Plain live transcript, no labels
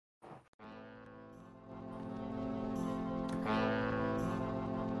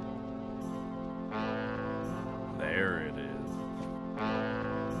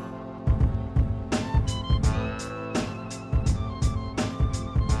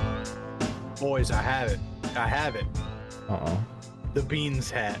Boys, I have it. Uh-oh. The Beans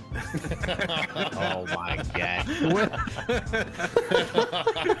hat. Oh my god.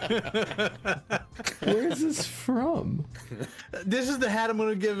 Where is this from? This is the hat I'm going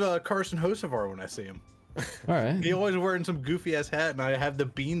to give Carson Hocevar when I see him. All right. He always wearing some goofy ass hat, and I have the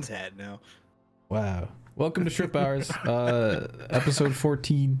Beans hat now. Wow. Welcome to Strip Hours, episode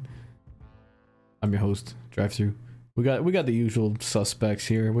 14. I'm your host, Drive Through. We got the usual suspects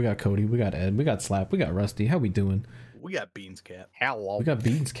here. We got Cody, we got Ed, we got Slap, we got Rusty. How we doing? We got Beans Cap. Hello. We got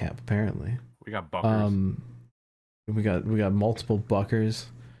Beans Cap apparently. We got buckers. We got multiple buckers.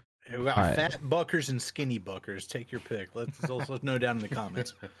 We got All fat buckers and skinny buckers. Take your pick. Let's know down in the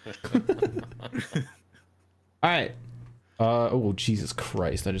comments. All right. Oh Jesus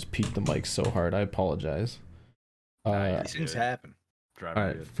Christ! I just peaked the mic so hard. I apologize. These things happen. All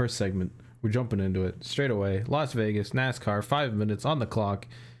right. First segment. We're jumping into it straight away. Las Vegas NASCAR. 5 minutes on the clock.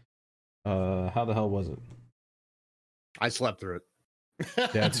 How the hell was it? I slept through it. Yeah,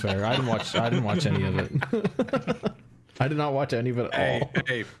 that's fair. I didn't watch any of it. I did not watch any of it at all.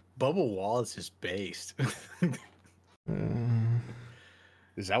 Hey, Bubba Wallace is based.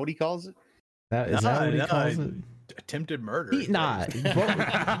 Is that what he calls it? Is that what he calls it? Attempted murder. In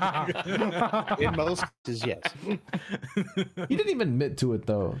most is yes. He didn't even admit to it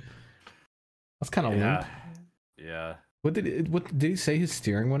though. That's kind of limp. Yeah. What did he say? His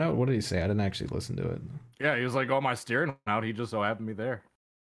steering went out. What did he say? I didn't actually listen to it. Yeah, he was like, "Oh, my steering went out." He just so happened to be there.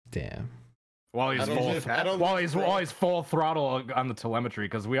 Damn. While he's full throttle on the telemetry,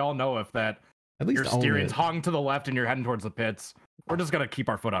 because we all know if that At least your steering's hung to the left and you're heading towards the pits, we're just gonna keep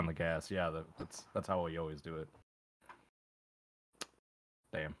our foot on the gas. Yeah, that's how we always do it.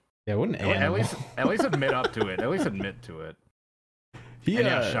 Damn. Yeah, what an animal. At least admit up to it. At least admit to it.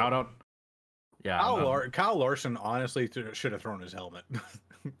 Yeah, shout out. Yeah, Kyle Larson honestly should have thrown his helmet.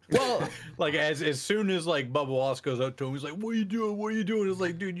 Well, like as soon as like Bubba Wallace goes up to him, he's like, "What are you doing? What are you doing?" It's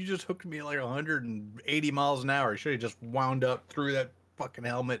like, dude, you just hooked me at like 180 miles an hour. Should have just wound up through that fucking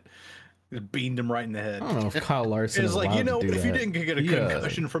helmet, just beamed him right in the head. I don't know if Kyle Larson is like, you know, if you that. didn't get a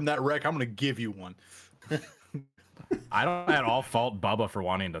concussion from that wreck, I'm gonna give you one. I don't at all fault Bubba for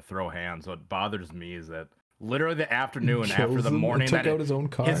wanting to throw hands. What bothers me is that literally the afternoon after the morning took that out his own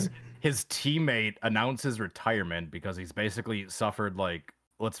car. His teammate announced his retirement because he's basically suffered, like,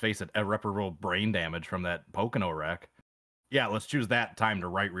 let's face it, irreparable brain damage from that Pocono wreck. Yeah, let's choose that time to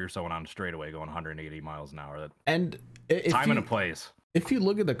right rear someone on straightaway going 180 miles an hour. And time and a place. If you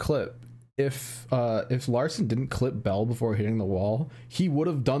look at the clip, if Larson didn't clip Bell before hitting the wall, he would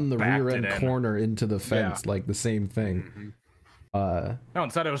have done the rear end corner into the fence, like the same thing. Mm-hmm. No,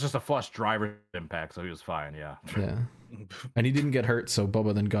 instead it was just a flush driver impact, so he was fine. Yeah. And he didn't get hurt, so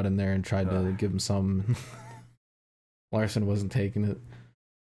Bubba then got in there and tried to give him some. Larson wasn't taking it.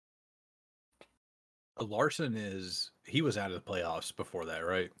 Larson he was out of the playoffs before that,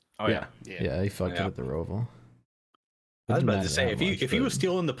 right? Oh yeah. Yeah, he fucked it at the Roval. I was about to say, if he was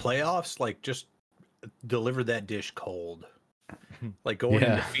still in the playoffs, like, just deliver that dish cold. Like going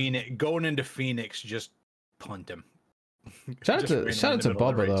into Phoenix, just punt him. Shout out to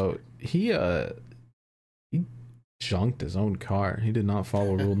Bubba though. He junked his own car. He did not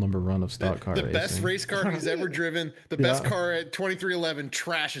follow rule number one of stock car the racing. Best race car he's ever driven. The best car at 2311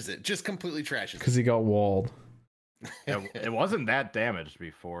 trashes it. Just completely trashes it. Because he got walled. It wasn't that damaged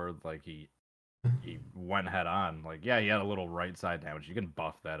before, like, he went head on. Like, yeah, he had a little right side damage. You can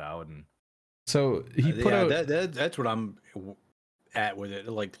buff that out. And so he put out... That's what I'm at with it.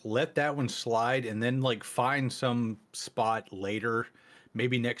 Like, let that one slide and then, like, find some spot later,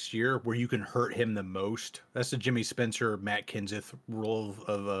 maybe next year, where you can hurt him the most. That's the Jimmy Spencer, Matt Kenseth rule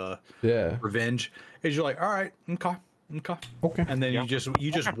of revenge. Is you're like, all right, okay, and then you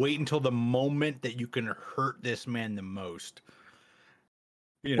just wait until the moment that you can hurt this man the most.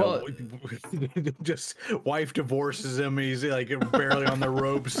 You know, just wife divorces him. He's like barely on the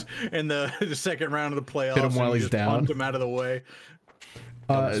ropes in the second round of the playoffs. Hit him while he's down. Punt him out of the way.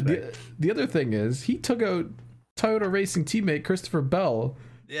 The other thing is he took out Toyota Racing teammate Christopher Bell,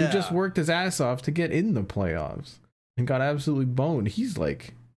 who just worked his ass off to get in the playoffs and got absolutely boned. He's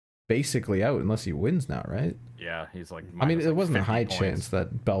like basically out unless he wins now, right? Yeah, he's like. I mean, it wasn't a high chance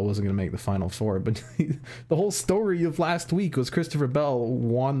that Bell wasn't going to make the final four, but the whole story of last week was Christopher Bell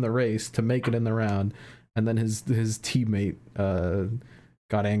won the race to make it in the round, and then his teammate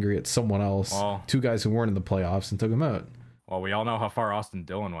got angry at someone else, two guys who weren't in the playoffs, and took him out. Well, we all know how far Austin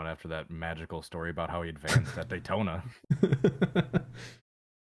Dillon went after that magical story about how he advanced at Daytona.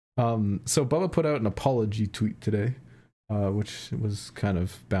 So Bubba put out an apology tweet today, which was kind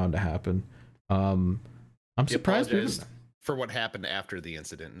of bound to happen. I'm surprised. for what happened after the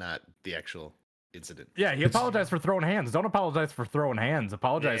incident, not the actual incident. Yeah, he apologized for throwing hands. Don't apologize for throwing hands.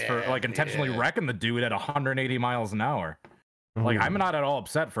 Apologize for like intentionally wrecking the dude at 180 miles an hour. Like, I'm not at all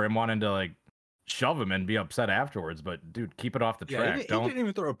upset for him wanting to like shove him and be upset afterwards, but dude, keep it off the track. He didn't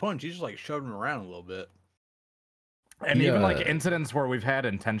even throw a punch. He just like shoved him around a little bit. And even like incidents where we've had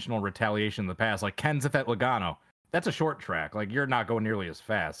intentional retaliation in the past, like Kenseth at Logano, that's a short track. Like, you're not going nearly as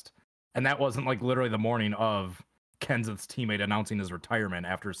fast. And that wasn't like literally the morning of Kenseth's teammate announcing his retirement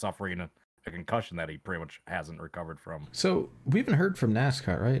after suffering a concussion that he pretty much hasn't recovered from. So we haven't heard from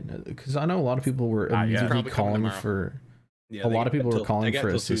NASCAR, right? Because I know a lot of people were immediately calling for. Yeah, a lot of people were calling for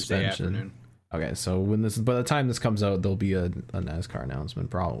a suspension. Okay, so when by the time this comes out, there'll be a NASCAR announcement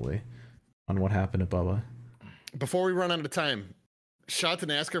probably on what happened to Bubba. Before we run out of time, shout out to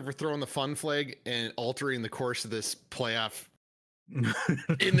NASCAR for throwing the fun flag and altering the course of this playoff in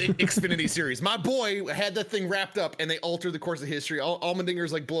the Xfinity series. My boy had that thing wrapped up and they altered the course of history.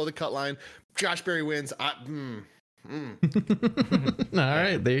 Allmendinger's like below the cut line. Josh Berry wins. All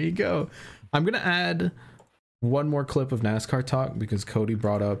right, there you go. I'm going to add one more clip of NASCAR talk because Cody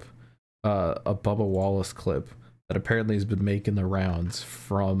brought up a Bubba Wallace clip that apparently has been making the rounds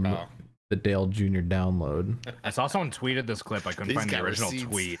from the Dale Jr. download. I saw someone tweeted this clip. I couldn't find the original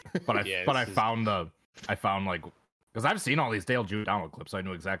tweet, but I found like, because I've seen all these Dale Jr. download clips, so I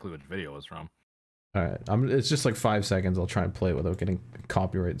knew exactly which video it was from. All right, it's just like 5 seconds. I'll try and play it without getting a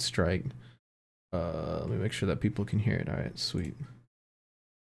copyright strike. Let me make sure that people can hear it. All right, sweet.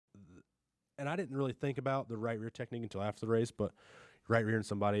 And I didn't really think about the right rear technique until after the race, but right rearing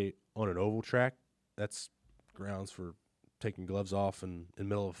somebody on an oval track, that's grounds for taking gloves off in the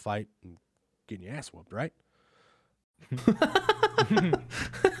middle of a fight and getting your ass whooped, right?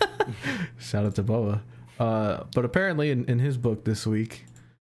 Shout out to Bubba. But apparently in his book this week,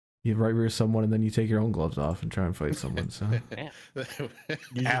 you right rear someone and then you take your own gloves off and try and fight someone. So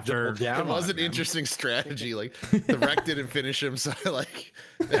after it was an interesting strategy. Like the wreck didn't finish him, so like.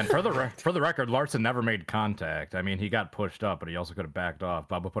 And for the record, Larson never made contact. I mean, he got pushed up, but he also could have backed off.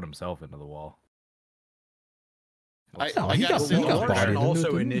 Bubba put himself into the wall. He got bodied.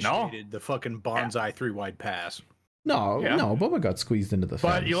 Also initiated the fucking bonsai 3-wide pass. No, Bubba got squeezed into the fence.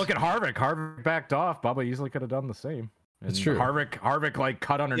 But you look at Harvick. Harvick backed off. Bubba easily could have done the same. It's true. Harvick like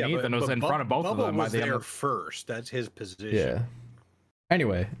cut underneath and was in front of both of them. Bubba was there first. That's his position. Yeah.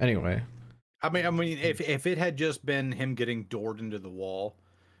 Anyway. I mean, if it had just been him getting doored into the wall,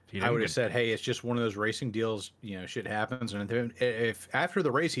 I would have said, "Hey, it's just one of those racing deals. You know, shit happens." And if after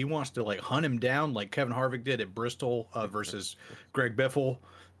the race he wants to like hunt him down, like Kevin Harvick did at Bristol versus Greg Biffle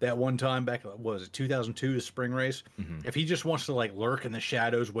that one time back, what was it, 2002, the spring race? Mm-hmm. If he just wants to like lurk in the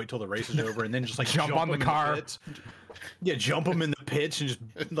shadows, wait till the race is over, and then just like jump on the car, jump him in the pits and just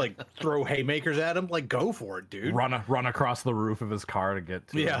like throw haymakers at him, like go for it, dude. Run across the roof of his car to get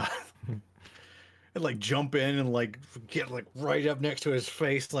to him. And like jump in and like get like right up next to his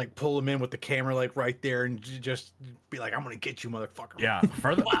face, like pull him in with the camera like right there, and just be like, "I'm gonna get you, motherfucker." Yeah.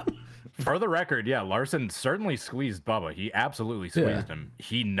 For the record, Larson certainly squeezed Bubba. He absolutely squeezed him.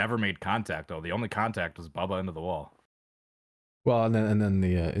 He never made contact though. The only contact was Bubba into the wall. Well, and then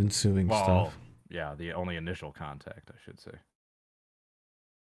the ensuing stuff. Yeah, the only initial contact, I should say.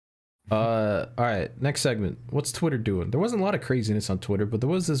 All right, next segment. What's Twitter doing? There wasn't a lot of craziness on Twitter, but there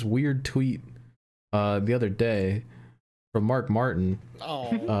was this weird tweet the other day from Mark Martin,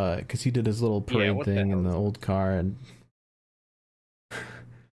 because he did his little parade thing in the old car, and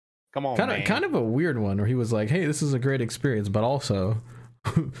come on, kind of a weird one where he was like, "Hey, this is a great experience," but also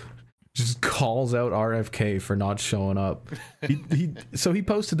just calls out RFK for not showing up. So he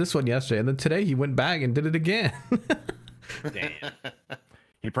posted this one yesterday, and then today he went back and did it again. Damn.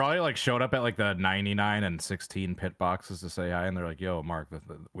 He probably like showed up at like the 99 and 16 pit boxes to say hi, and they're like, "Yo, Mark,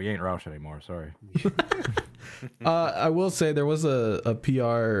 we ain't Roush anymore. Sorry." I will say there was a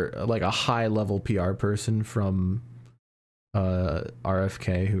PR, like a high level PR person from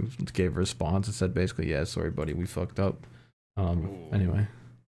RFK who gave a response and said basically, "Yeah, sorry, buddy, we fucked up." Anyway.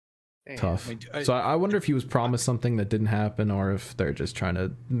 Damn. Tough. So I wonder if he was promised something that didn't happen, or if they're just trying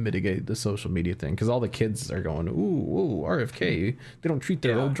to mitigate the social media thing, because all the kids are going, ooh, RFK, they don't treat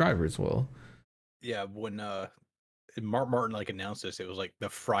their old drivers well. Yeah, when Mark Martin like announced this, it was like the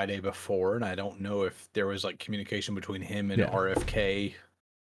Friday before, and I don't know if there was like communication between him and RFK,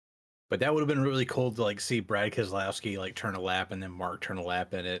 but that would have been really cool to like see Brad Keselowski like turn a lap and then Mark turn a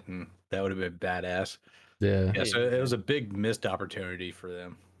lap in it, and that would have been badass. Yeah, so it was a big missed opportunity for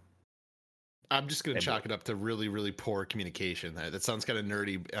them. I'm just going to chalk it up to really, really poor communication. That sounds kind of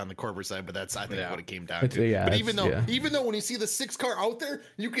nerdy on the corporate side, but that's, I think, what it came down to. Yeah, but even though when you see the 6 car out there,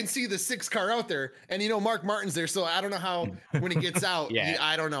 you can see the 6 car out there, and Mark Martin's there. So I don't know how when he gets out,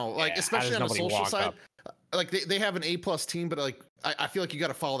 I don't know. Like, especially on the social side, like they have an A+ team, but like I feel like you got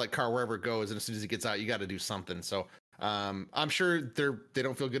to follow that car wherever it goes, and as soon as he gets out, you got to do something. So I'm sure they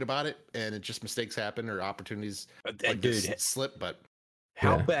don't feel good about it, and it just mistakes happen or opportunities slip, but.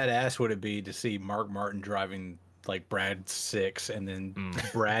 How badass would it be to see Mark Martin driving like Brad's 6 and then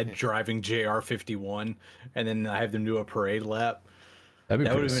Brad driving JR51 and then I have them do a parade lap? That would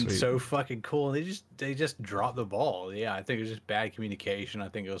have been so fucking cool. They just dropped the ball. Yeah, I think it was just bad communication. I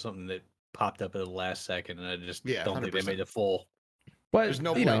think it was something that popped up at the last second, and I just don't 100%. Think they made it full. But there's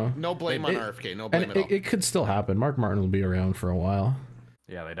no blame, no blame on RFK, no blame at all. It could still happen. Mark Martin will be around for a while.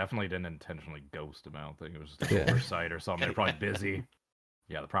 Yeah, they definitely didn't intentionally ghost him. I don't think it was just an oversight or something. They're probably busy.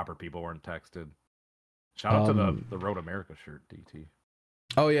 Yeah, the proper people weren't texted. Shout out to the Road America shirt, DT.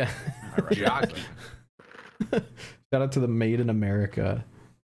 Oh, yeah. Shout out to the Made in America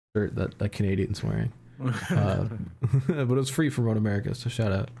shirt that the Canadian's wearing. But it was free from Road America, so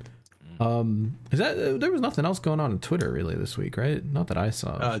shout out. There was nothing else going on Twitter really this week, right? Not that I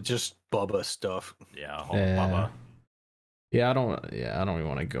saw. Just Bubba stuff. Yeah, Bubba. Yeah, I don't even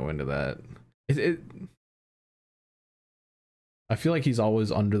want to go into that. I feel like he's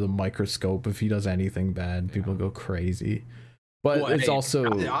always under the microscope. If he does anything bad, people go crazy. But it's also...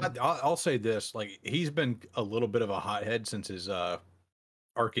 I'll say this. Like, he's been a little bit of a hothead since his ARCA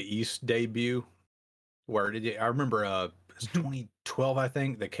East debut. I remember it's 2012, I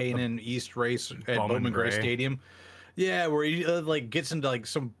think, the K&N East race at Bowman Gray Stadium. Yeah, where he gets into like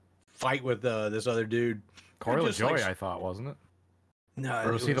some fight with this other dude. Corey LaJoy, I thought, wasn't it? No,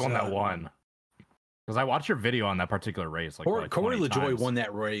 or was he the one that won? Because I watched your video on that particular race. Corey LaJoy won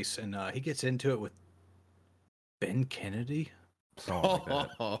that race, and he gets into it with Ben Kennedy.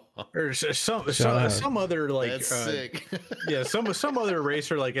 Or some other that's sick. Yeah, some other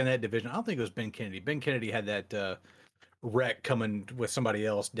racer like in that division. I don't think it was Ben Kennedy. Ben Kennedy had that wreck coming with somebody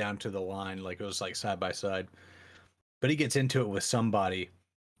else down to the line, like it was like side by side. But he gets into it with somebody.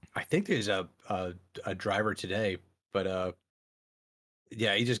 I think there's a driver today, but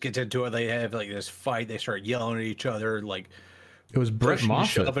yeah, he just gets into it. They have like this fight. They start yelling at each other. Like it was Brett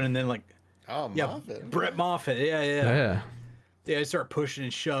Moffitt, shoving, and then Moffitt. Brett Moffitt. Yeah. They start pushing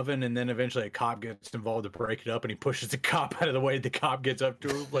and shoving, and then eventually a cop gets involved to break it up, and he pushes the cop out of the way. The cop gets up to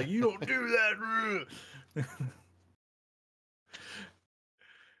him like, "You don't do that."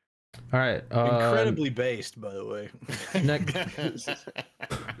 All right. Incredibly based, by the way.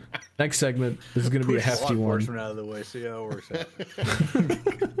 Next segment. This is going to be a hefty one. Out of the way. See how it works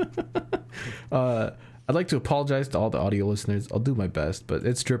out. I'd like to apologize to all the audio listeners. I'll do my best, but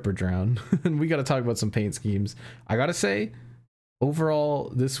it's drip or drown, and we got to talk about some paint schemes. I gotta say,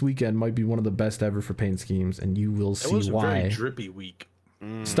 overall, this weekend might be one of the best ever for paint schemes, and you will see why. It was a very drippy week.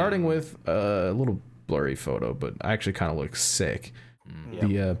 Starting with a little blurry photo, but actually kind of looks sick.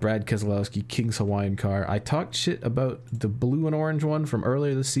 The Brad Keselowski King's Hawaiian car. I talked shit about the blue and orange one from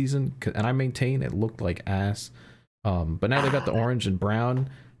earlier this season, and I maintain it looked like ass. But now they got the orange and brown,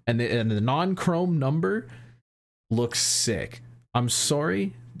 and the non-chrome number looks sick. I'm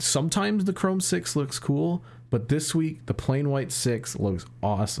sorry, sometimes the chrome 6 looks cool, but this week the plain white 6 looks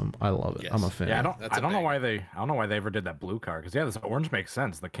awesome. I love it. Yes. I'm a fan. Yeah, I don't know why they ever did that blue car, because this orange makes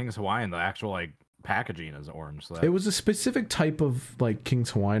sense. The King's Hawaiian, the actual packaging is orange. So it was a specific type of King's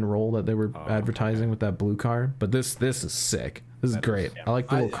Hawaiian roll that they were advertising with that blue car, but this is sick. This is great. I like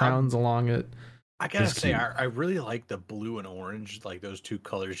the little crowns along it. I gotta say, I really like the blue and orange. Like those two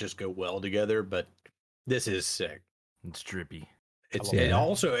colors just go well together. But this is sick. It's drippy. It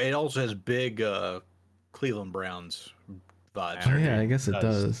also has big Cleveland Browns vibes. Oh, yeah, I guess it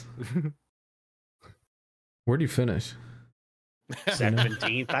does. Where do you finish?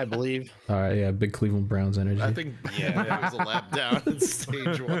 17th, I believe. All right, yeah, big Cleveland Browns energy. I think that was a lap down in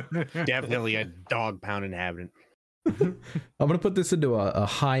stage 1. Definitely a dog pound inhabitant. I'm gonna put this into a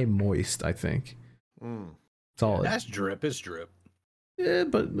high moist. I think. Solid. That's drip. It's drip. Yeah,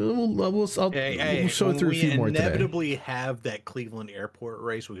 but we'll show it through a few more today. We inevitably have that Cleveland airport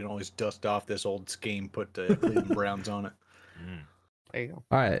race. We can always dust off this old scheme, put the Cleveland Browns on it. There you go.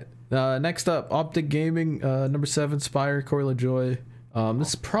 All right. Next up, Optic Gaming, number 7, Spire, Corey LaJoy.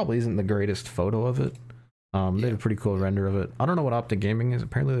 This probably isn't the greatest photo of it. They had a pretty cool render of it. I don't know what Optic Gaming is.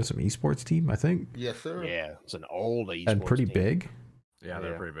 Apparently there's some esports team, I think. Yes, sir. Yeah, it's an old esports and pretty team. Big. Yeah,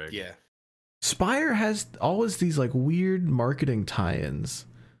 they're pretty big. Yeah. Spire has always these weird marketing tie-ins.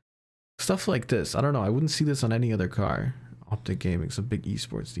 Stuff like this. I don't know. I wouldn't see this on any other car. Optic Gaming's a big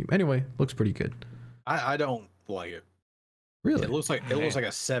esports team. Anyway, looks pretty good. I don't like it. Really? It looks like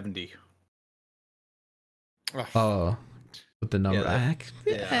a 70. With the number.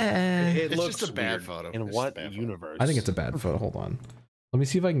 Yeah, It It's looks just a bad weird. photo. In It's just what a bad photo. universe? I think it's a bad photo. Hold on. Let me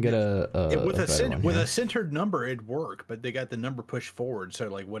see if I can get With a better one here. a centered number, it'd work, but they got the number pushed forward, so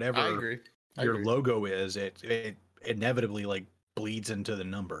like I whatever agree. I your agree. logo is, it inevitably like bleeds into the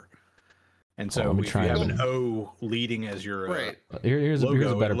number. And let so me if try you have and- an O leading as your Right. Here's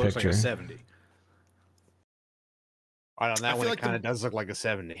logo, a better it looks picture. like a 70. Right on I that feel one, like it kind of does look like a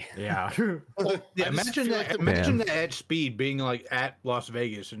 70. Yeah. Yeah, I just imagine feel that. like the- Imagine Man. that at speed being like at Las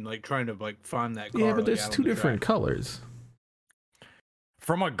Vegas and like trying to like find that car. Yeah, but like, there's out on two the different track. colors.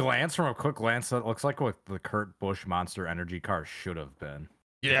 From a quick glance, that looks like what the Kurt Busch Monster Energy car should have been.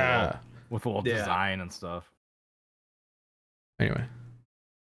 Yeah. With a little Yeah. design and stuff. Anyway.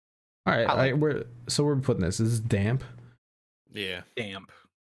 All right. I like we're putting this. This is damp. Yeah. Damp.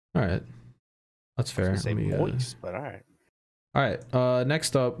 All right. That's fair. Say Let me, moist, but all right. all right.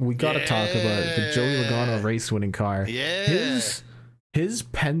 Next up, we got to talk about the Joey Logano race winning car. Yeah. His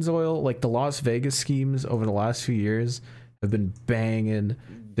Pennzoil, like the Las Vegas schemes over the last few years, have been banging.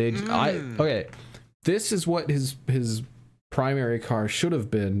 Okay. This is what his primary car should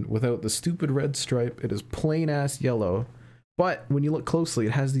have been without the stupid red stripe. It is plain ass yellow. But when you look closely,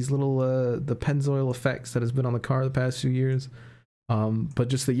 it has these little the Pennzoil effects that has been on the car the past few years. But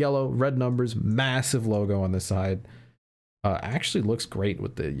just the yellow, red numbers, massive logo on the side. Actually looks great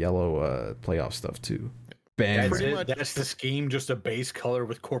with the yellow playoff stuff too. Bang. That's Pretty it. much- That's the scheme. Just a base color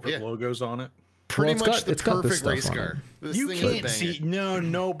with corporate Yeah. logos on it. Pretty it's much got- the it's got this perfect race stuff on car. This You thing is can't banging. see. No,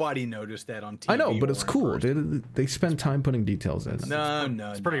 nobody noticed that on TV. I know, but or it's in cool. person. They spend time putting details in. No,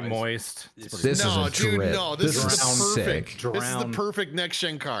 It's pretty moist. it's- pretty This is No, a dude, drip. no. This is Drown the perfect. sick. This is the Drown. perfect next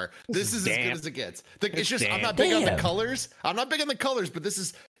gen car. This is as good damp. as it gets. It's just I'm damp. not big on the Damn. colors. I'm not big on the colors, but this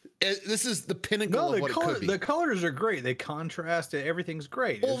is the pinnacle No, of the what it could be. the colors are great. They contrast. Everything's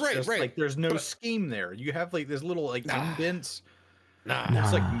great. Well, It's right, just, right. Like there's no But- scheme there. You have like this little like indents. Nah.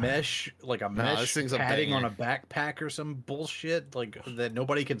 It's like Nah. mesh, like a this mesh thing's a padding on a banger. backpack or some bullshit like that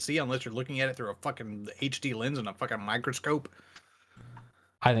nobody can see unless you're looking at it through a fucking HD lens and a fucking microscope.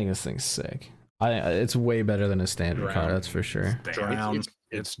 I think this thing's sick. It's way better than a standard car, Drown. that's for sure. Drown.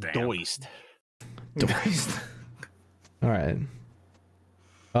 It's damp. doist. All right.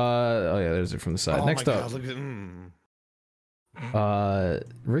 Oh yeah, there's it from the side. Oh Next my up, God, look at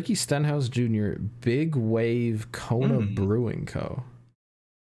Ricky Stenhouse Jr. Big Wave Kona Brewing Co.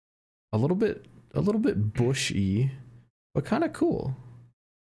 A little bit bushy, but kind of cool.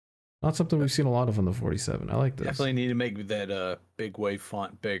 Not something we've seen a lot of on the 47. I like this. Definitely need to make that big wave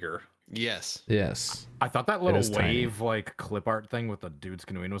font bigger. Yes. Yes. I thought that is little tiny. wave like clip art thing with the dudes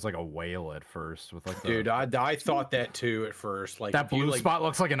canoeing was like a whale at first with like the, Dude, I thought that too at first. Like that if you, blue like, spot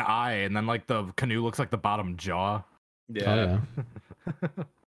looks like an eye, and then like the canoe looks like the bottom jaw. Yeah. Oh yeah.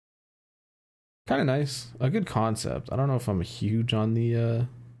 Kind of nice. A good concept. I don't know if I'm huge on the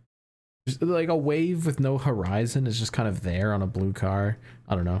just like a wave with no horizon is just kind of there on a blue car.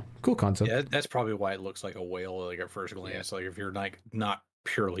 I don't know. Cool concept. Yeah, that's probably why it looks like a whale, like at first glance. Like if you're like not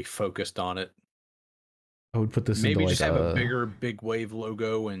purely focused on it, I would put this maybe into just like have a bigger big wave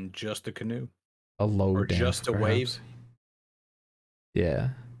logo and just a canoe. a low or damp, just a wave. perhaps. Yeah.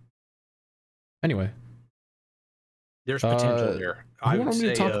 Anyway, There's potential Uh, there. you I would want me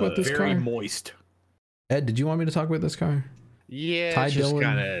to say talk about this very car? moist. Ed, did you want me to talk about this car? Yeah, Ty it's just Dillon,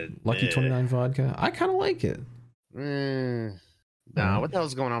 kind of Lucky 29 vodka. I kind of like it. Nah, what the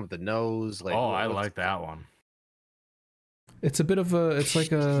hell's going on with the nose? Like, Oh, I what's- like that one. It's a bit of it's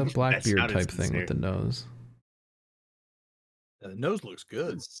like a Blackbeard sounded type thing sincere. with the nose. The nose looks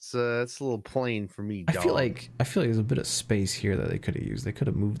good. It's a little plain for me. I Dog. feel like there's a bit of space here that they could have used. They could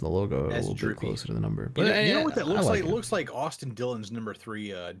have moved the logo a That's little bit droopy. closer to the number. You But know what that looks I like? It it. looks like Austin Dillon's number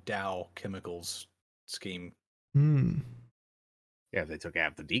 3 Dow Chemicals scheme. Yeah, if they took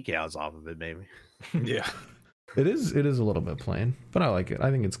half the decals off of it, maybe. Yeah. It is a little bit plain, but I like it. I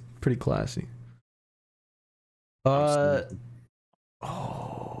think it's pretty classy.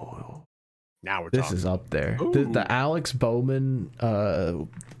 Oh, Now we're this talking. is up there. Ooh. The Alex Bowman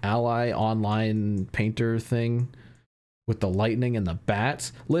Ally online painter thing with the lightning and the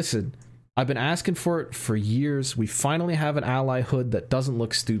bats. Listen, I've been asking for it for years. We finally have an Ally hood that doesn't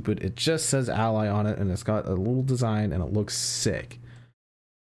look stupid. It just says Ally on it, and it's got a little design, and it looks sick.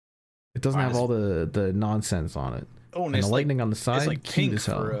 It doesn't have all the nonsense on it. Oh, And the lightning on the side, it's like cute pink as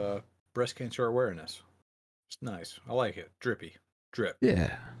hell. for breast cancer awareness. It's nice. I like it. Drippy. Drip.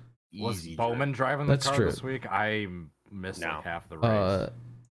 Yeah. Was Easy Bowman driving the That's car true. this week? I missed No. like half the race.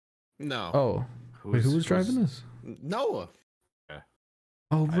 No. Oh, wait, who was driving this? Noah.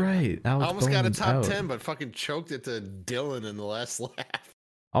 Oh right, Alex I almost got a Bowman's top out. 10, but fucking choked it to Dylan in the last lap.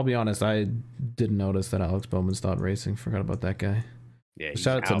 I'll be honest, I didn't notice that Alex Bowman stopped racing. Forgot about that guy. Yeah, he's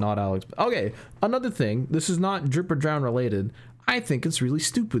Shout out to out. not Alex. Okay, another thing. This is not drip or drown related. I think it's really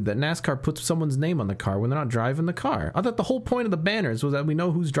stupid that NASCAR puts someone's name on the car when they're not driving the car. I thought the whole point of the banners was that we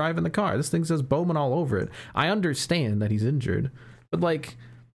know who's driving the car. This thing says Bowman all over it. I understand that he's injured, but like,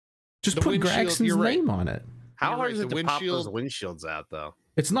 just The put windshield, Gragson's you're right. name on it. How You're hard right, is it the to pop those windshield- windshields out though?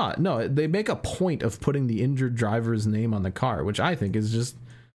 It's not. No, they make a point of putting the injured driver's name on the car, which I think is just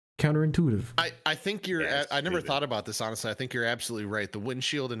counterintuitive. I think you're. Yeah, it's I never stupid. thought about this honestly. I think you're absolutely right. The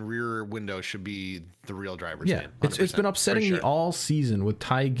windshield and rear window should be the real driver's Yeah, name. it's 100%, been upsetting for me sure. all season with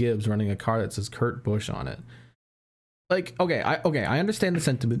Ty Gibbs running a car that says Kurt Busch on it. Like, I understand the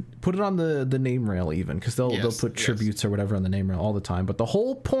sentiment. Put it on the name rail even, because they'll Yes, put yes. tributes or whatever on the name rail all the time. But the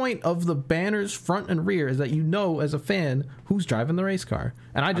whole point of the banners front and rear is that you know as a fan who's driving the race car.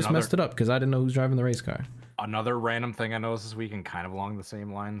 And I just Another- messed it up because I didn't know who's driving the race car. Another random thing I noticed this week, and kind of along the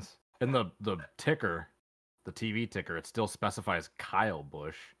same lines, in the ticker, the TV ticker, it still specifies Kyle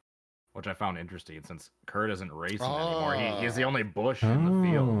Busch, which I found interesting since Kurt isn't racing anymore. He's the only Busch in the Oh.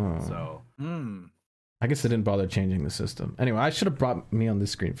 field. So I guess they didn't bother changing the system. Anyway, I should have brought me on this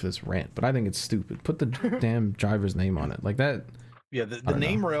screen for this rant, but I think it's stupid. Put the damn driver's name on it. Like that. Yeah, the don't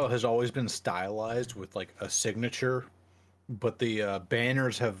name rail has always been stylized with like a signature, but the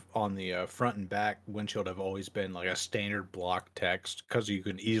banners have on the front and back windshield have always been like a standard block text because you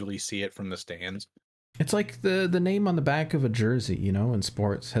can easily see it from the stands. It's like the name on the back of a jersey, you know, in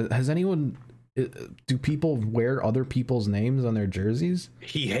sports. Has anyone? Do people wear other people's names on their jerseys?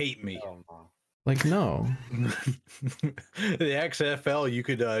 He hate me. Like, no. The XFL, you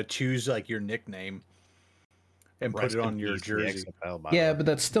could choose like your nickname and put Rest it in on your peace to the jersey. XFL, by the Yeah, way. but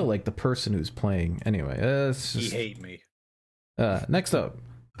that's still like the person who's playing. Anyway, it's He just, hate me. next up,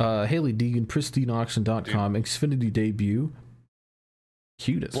 Haley Deegan, pristineauction.com, Xfinity debut.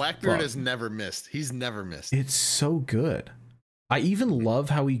 Cute as Blackbeard fuck. has never missed. He's never missed. It's so good. I even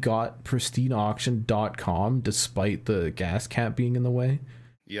love how he got pristineauction.com despite the gas cap being in the way.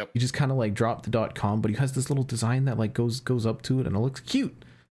 Yep. He just kind of like dropped the .com, but he has this little design that like goes up to it and it looks cute.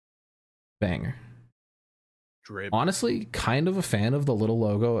 Banger. Drip. Honestly, kind of a fan of the little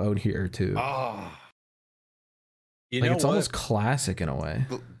logo out here too. Ah. You Like know it's what? almost classic in a way.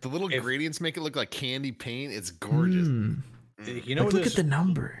 The little If- gradients make it look like candy paint. It's gorgeous. Hmm. You know Like, what look this, at the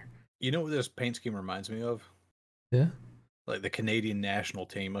number. You know what this paint scheme reminds me of? Yeah. Like the Canadian national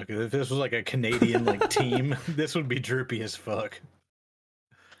team. Like if this was like a Canadian like team, this would be droopy as fuck.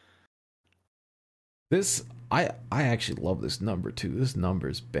 This I actually love this number too. This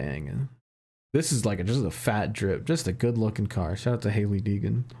number's banging. This is like just a fat drip, just a good looking car. Shout out to Haley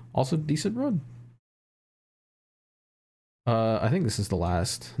Deegan. Also decent run. I think this is the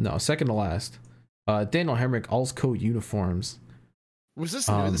last. No, second to last. Daniel Hemrick, Allsco uniforms. Was this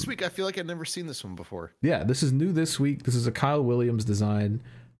new this Um, week? I feel like I'd never seen this one before. Yeah, this is new this week. This is a Kyle Williams design.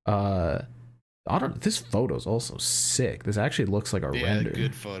 I don't. This photo's also sick. This actually looks like a Yeah, render.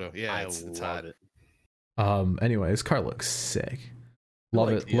 good photo. Yeah, I it's love hot. it. Anyway, this car looks sick. Love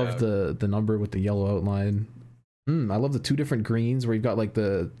like it. Love the number with the yellow outline. I love the two different greens where you've got like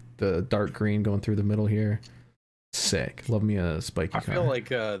the dark green going through the middle here. Sick. Love me a spiky I car. feel like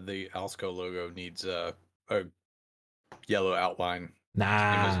the Alsco logo needs a yellow outline. Same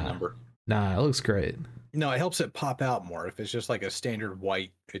as a number. Nah, it looks great. No, it helps it pop out more. If it's just like a standard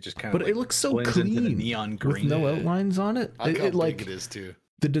white, it just kind of. But it looks so blends into the clean neon with green. no Yeah. outlines on it. I like how It big like it is too.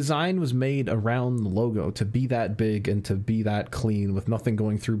 the design was made around the logo to be that big and to be that clean with nothing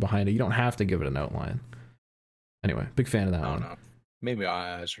going through behind it. You don't have to give it an outline. Anyway, big fan of that I don't one. know. Maybe my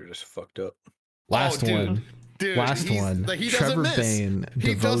eyes are just fucked up. Last dude. one. Dude, Last he's- one. like, he doesn't Trevor miss. Bayne,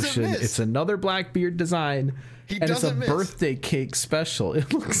 He doesn't Devotion. miss. It's another Blackbeard design, He and it's a doesn't miss. birthday cake special.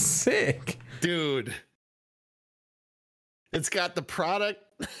 It looks sick. Dude. It's got the product.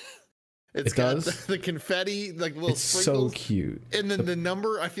 It's It got does? the confetti, like little It's so sprinkles. cute. And then the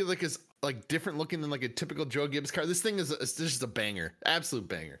number I feel like is like different looking than like a typical Joe Gibbs car. This thing is it's just a banger. Absolute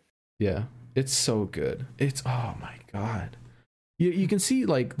banger. Yeah, it's so good. It's oh my god. You can see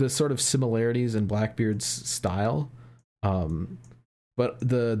like the sort of similarities in Blackbeard's style, but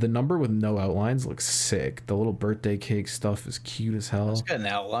the number with no outlines looks sick. The little birthday cake stuff is cute as hell. It's got an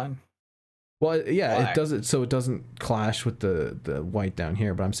outline. Well, yeah, Black. it does it so it doesn't clash with the white down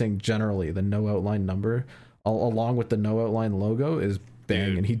here. But I'm saying generally the no outline number, along with the no outline logo, is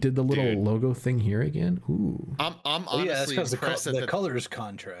banging. Dude, He did the little dude. logo thing here again. Ooh, I'm Oh, yeah, that's honestly because impressed the that colors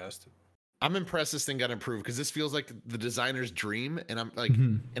contrast. I'm impressed this thing got improved because this feels like the designer's dream, and I'm like,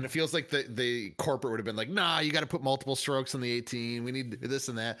 and it feels like the corporate would have been like, nah, you got to put multiple strokes on the 18. We need this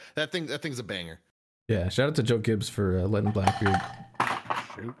and that. That thing's a banger. Yeah, shout out to Joe Gibbs for letting Blackbeard.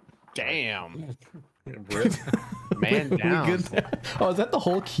 Shoot. Damn. Rip. Man We down. good there? Oh, is that the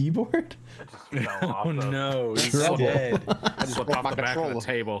whole keyboard? Oh no, he's Trouble. dead. I just slipped off the back of the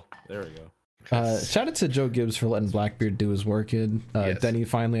table. There we go. Shout out to Joe Gibbs for letting Blackbeard do his work, kid. Yes. Denny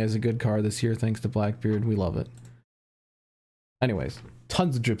finally has a good car this year thanks to Blackbeard. We love it. Anyways,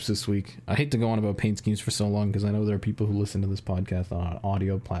 tons of drips this week. I hate to go on about paint schemes for so long because I know there are people who listen to this podcast on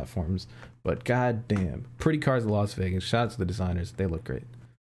audio platforms, but god damn, pretty cars in Las Vegas. Shout out to the designers. They look great.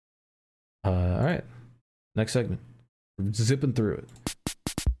 All right, next segment. We're zipping through it.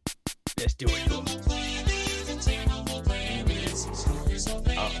 Let's do it.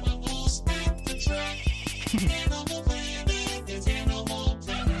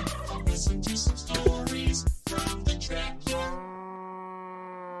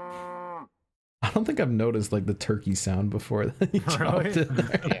 I don't think I've noticed like the turkey sound before that you dropped it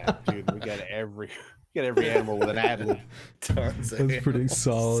there. Yeah, dude, we got every animal with an ad lib. That's pretty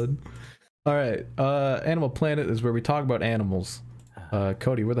solid. All right, Animal Planet is where we talk about animals.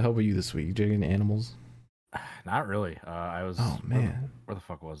 Cody, where the hell were you this week? Did you get any animals? Not really. I was. Oh man, Where the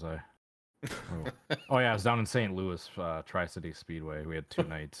fuck was I? Oh yeah, I was down in St. Louis, Tri-City Speedway. We had 2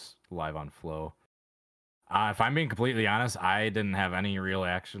 nights live on Flow. If I'm being completely honest, I didn't have any real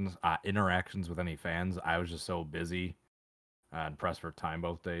interactions with any fans. I was just so busy and pressed for time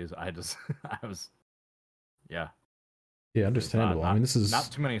both days. I was, yeah. yeah, understandable. I mean, this is not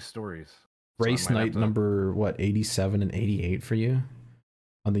too many stories. race So I might have night to- number what 87 and 88 for you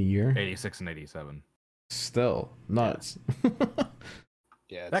on the year. 86 and 87. Still nuts.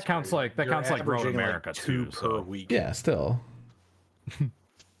 Yeah, That counts like You're Road averaging, America like, 2 too. per So. week. Yeah, still.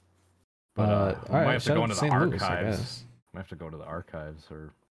 But, all we might right, have to shout go out into the St. Louis, I archives. guess. We have to go to the archives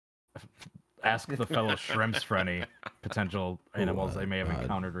or ask the fellow shrimps for any potential animals they may have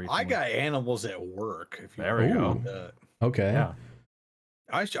encountered recently. I got animals at work. If you There we go. want that. Okay. Yeah.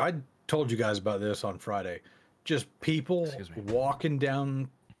 I told you guys about this on Friday. Just people Excuse me. walking down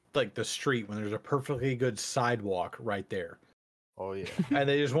like the street when there's a perfectly good sidewalk right there, Oh yeah. and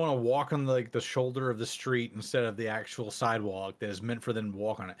they just want to walk on like the shoulder of the street instead of the actual sidewalk that is meant for them to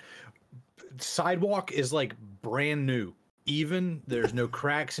walk on it. Sidewalk is like brand new, even there's no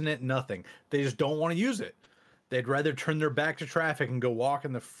cracks in it, nothing. They just don't want to use it. They'd rather turn their back to traffic and go walk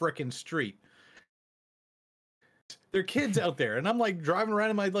in the frickin' street. There are kids out there, and I'm like driving around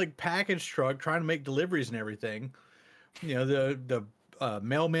in my like package truck trying to make deliveries and everything. You know, the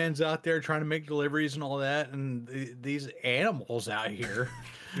mailman's out there trying to make deliveries and all that, and these animals out here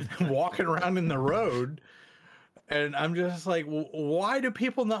walking around in the road. And I'm just like, why do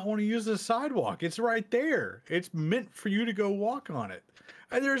people not want to use the sidewalk? It's right there. It's meant for you to go walk on it.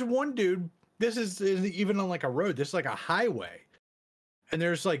 And there's one dude, this isn't even on like a road, this is like a highway. And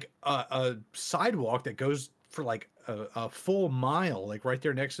there's like a sidewalk that goes for like a full mile, like right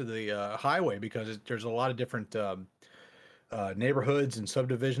there next to the highway, because there's a lot of different neighborhoods and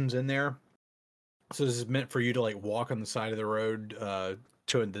subdivisions in there. So this is meant for you to like walk on the side of the road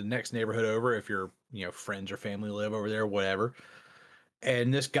to the next neighborhood over if your friends or family live over there, whatever.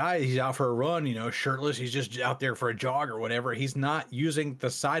 And this guy, he's out for a run, shirtless. He's just out there for a jog or whatever. He's not using the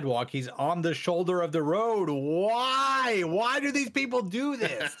sidewalk. He's on the shoulder of the road. Why? Why do these people do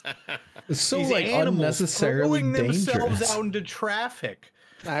this? It's so These like animals unnecessarily throwing themselves dangerous. out into traffic.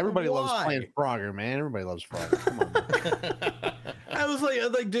 Nah, everybody loves Why? playing Frogger, man. Everybody loves Frogger. Come on. I was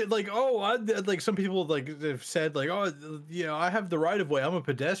like some people like have said like, oh, I have the right of way. I'm a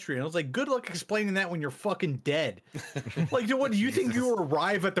pedestrian. I was like, good luck explaining that when you're fucking dead. Like, what do you think? You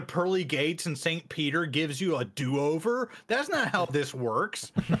arrive at the pearly gates and St. Peter gives you a do-over? That's not how this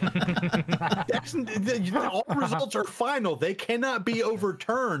works. All results are final. They cannot be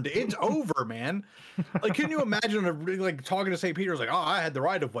overturned. It's over, man. Like, can you imagine like talking to St. Peter's like, oh, I had the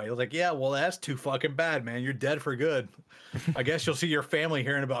right of way. I was like, yeah, well, that's too fucking bad, man. You're dead for good. I guess you'll see your family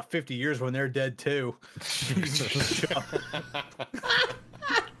here in about 50 years when they're dead too.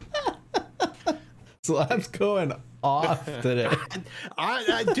 Slap's going off today.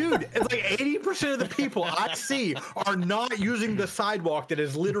 Dude, it's like 80% of the people I see are not using the sidewalk that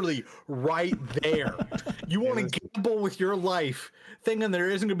is literally right there. You want to gamble with your life, thinking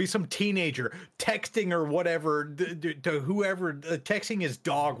there isn't going to be some teenager texting or whatever to whoever, texting his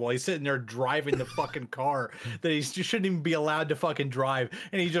dog while he's sitting there driving the fucking car that he shouldn't even be allowed to fucking drive,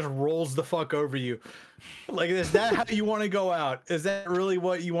 and he just rolls the fuck over you. Like, is that how you want to go out? Is that really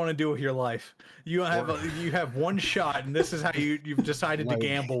what you want to do with your life? You have one shot, and this is how you've decided to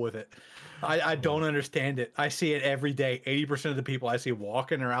gamble with it. I don't understand it. I see it every day. 80% of the people I see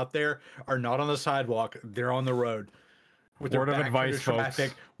walking or out there are not on the sidewalk. They're on the road. With Word their of back advice, to traffic,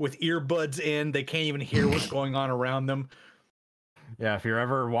 folks. with earbuds in. They can't even hear what's going on around them. Yeah, if you're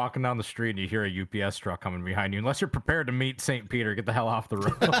ever walking down the street and you hear a UPS truck coming behind you, unless you're prepared to meet St. Peter, get the hell off the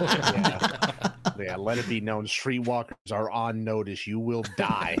road. Yeah, let it be known, streetwalkers are on notice. You will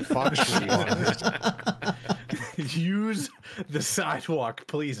die. Fuck streetwalkers. Use the sidewalk,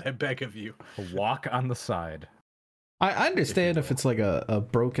 please. I beg of you. Walk on the side. I understand if it's like a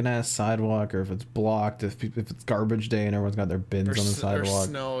broken ass sidewalk or if it's blocked, if it's garbage day and everyone's got their bins on the sidewalk. Or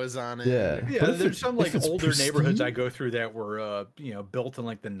snow is on it. Yeah, Yeah, there's some like older pristine, neighborhoods I go through that were built in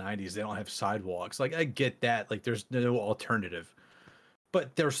like the 90s. They don't have sidewalks. Like I get that. Like there's no alternative.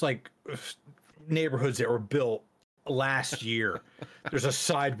 But there's like neighborhoods that were built last year. There's a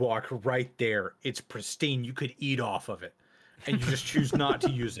sidewalk right there. It's pristine. You could eat off of it. And you just choose not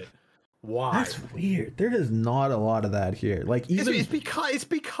to use it. Why? That's weird. There is not a lot of that here. Like even it's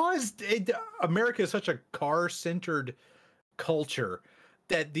because America is such a car-centered culture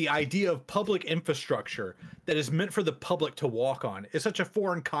that the idea of public infrastructure that is meant for the public to walk on is such a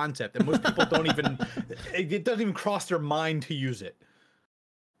foreign concept that most people don't even. It doesn't even cross their mind to use it.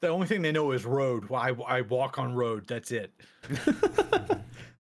 The only thing they know is road. I walk on road. That's it.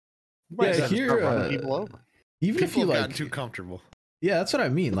 yeah, here people over. even if you People have like gotten too comfortable. yeah, that's what I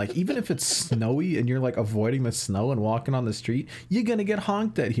mean. Like even if it's snowy and you're like avoiding the snow and walking on the street, you're gonna get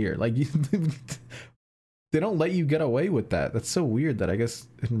honked at here. Like they don't let you get away with that. That's so weird that I guess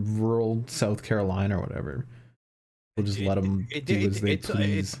in rural South Carolina or whatever, we'll just let them do as they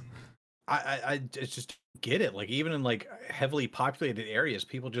please. I just get it. Like even in like heavily populated areas,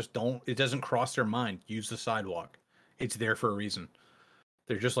 people just don't. It doesn't cross their mind. Use the sidewalk. It's there for a reason.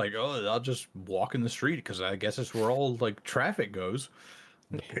 They're just like, oh, I'll just walk in the street because I guess it's where all like traffic goes.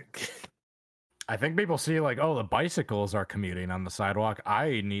 I think people see like, oh, the bicycles are commuting on the sidewalk.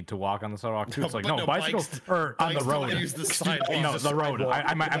 I need to walk on the sidewalk too. It's like, no, bicycles are on the road. Use the sidewalk. No, the road.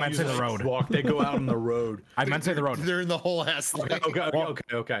 I meant say the road. Walk. They go out on the road. I meant say the road. They're in the whole ass.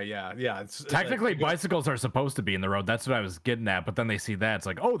 Okay, yeah. Technically, bicycles are supposed to be in the road. That's what I was getting at. But then they see that. It's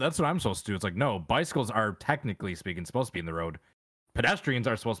like, oh, that's what I'm supposed to do. It's like, no, bicycles are technically speaking supposed to be in the road. Pedestrians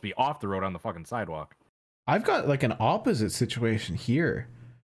are supposed to be off the road on the fucking sidewalk. I've got like an opposite situation here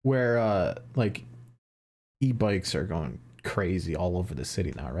where like e-bikes are going crazy all over the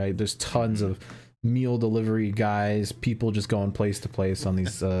city now, right? There's tons of meal delivery guys, people just going place to place on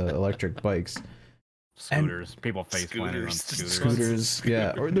these electric bikes. Scooters. People face planted on scooters. Scooters,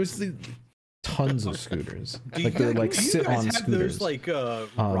 yeah. Or there's tons of scooters. Like they're like sit on scooters. Those like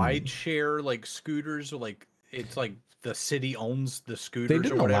ride share like scooters, or like it's like the city owns the scooters. They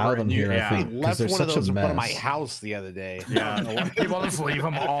didn't or whatever, allow them here, yeah. I think, because Left they're one of such those a in front of my mess. house the other day. Yeah, people just leave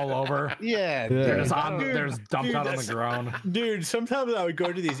them all over. Yeah, They're Yeah. just on. They're just dumped out on the that's- ground. Dude, sometimes I would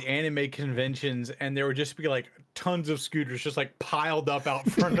go to these anime conventions and there would just be like tons of scooters just like piled up out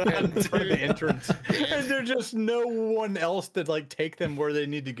front of the entrance. And there's just no one else to like take them where they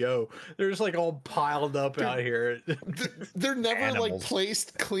need to go. They're just like all piled up out here. They're never like Animals.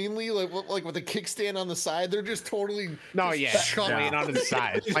 placed cleanly, like with a kickstand on the side. They're just totally. No, just yeah, chucked laying on the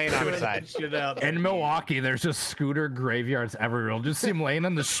side, laying on the side. Shit out. In Milwaukee, there's just scooter graveyards everywhere. You'll just see them laying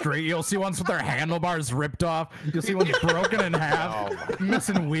in the street. You'll see ones with their handlebars ripped off. You'll see ones broken in half,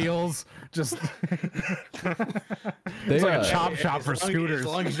 missing wheels. Just it's like a chop shop for scooters. As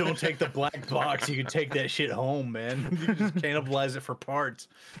long as you don't take the black box, you can take that shit home, man. You can just cannibalize it for parts.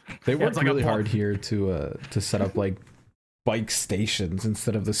 They worked it's like a really pl- hard here to set up like bike stations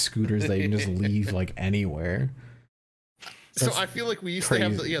instead of the scooters that you can just leave like anywhere. So That's I feel like we used to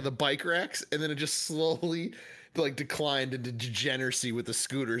have crazy. the bike racks, and then it just slowly like declined into degeneracy with the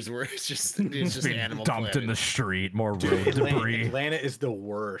scooters, where it's just Being Animal dumped in Planet. the street, more road Atlanta, debris. Atlanta is the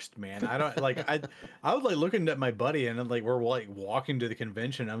worst, man. I don't like. I was like looking at my buddy, and like we're like walking to the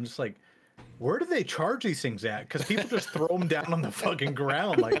convention. I'm just like, where do they charge these things at? Because people just throw them down on the fucking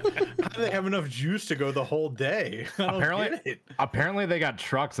ground. Like, how do they have enough juice to go the whole day? I don't get it. Apparently they got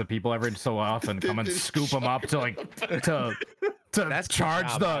trucks that people every so often come and scoop them up to like to That's the charge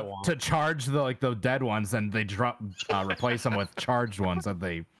job I want. the like the dead ones, and they replace them with charged ones that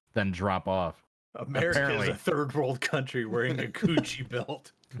they then drop off. America Apparently. is a third world country wearing a Gucci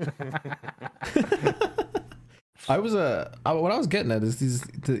belt. What I was getting at is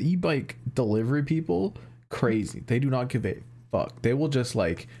the e-bike delivery people crazy. They do not give a fuck. They will just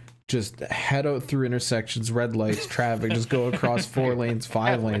head out through intersections, red lights, traffic, just go across 4 lanes,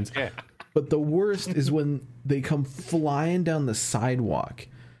 5 lanes. But the worst is when they come flying down the sidewalk.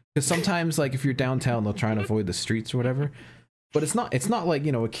 Because sometimes, like if you're downtown, they'll try and avoid the streets or whatever. But it's not like,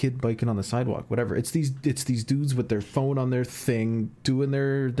 you know, a kid biking on the sidewalk, whatever. It's these dudes with their phone on their thing doing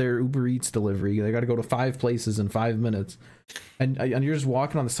their Uber Eats delivery. They got to go to 5 places in 5 minutes, and you're just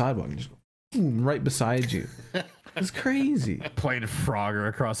walking on the sidewalk and just boom right beside you. It's crazy. Playing Frogger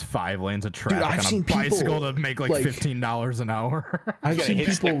across 5 lanes of traffic I've on a seen people, bicycle to make like $15 an hour. I've seen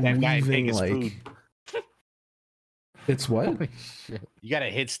people weaving like. Food. It's what? Holy shit. You gotta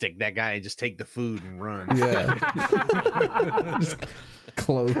hit stick that guy and just take the food and run. Yeah. Just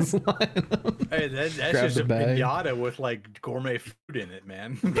clothesline. Hey, that's Grab just the a bag. pinata with like gourmet food in it,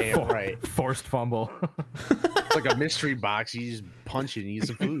 man. Damn right. Forced fumble. It's like a mystery box. You just punch it and eat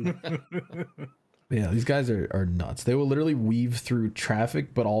some food. Yeah, these guys are nuts. They will literally weave through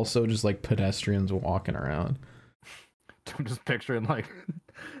traffic, but also just like pedestrians walking around. I'm just picturing like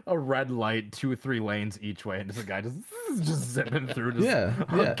a red light, 2 or 3 lanes each way, and just a guy just zipping through. Just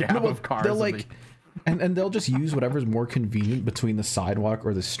a gap of cars. They'll like, and they'll just use whatever's more convenient between the sidewalk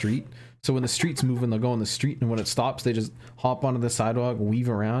or the street. So when the street's moving, they'll go on the street, and when it stops, they just hop onto the sidewalk, weave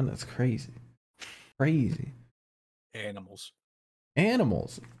around. That's crazy, crazy. Animals,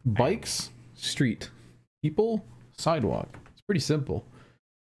 bikes, street, people, sidewalk. It's pretty simple.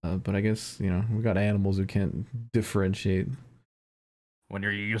 But I guess, you know, we got animals who can't differentiate. When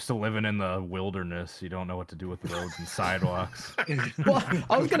you're used to living in the wilderness, you don't know what to do with roads and sidewalks. Well,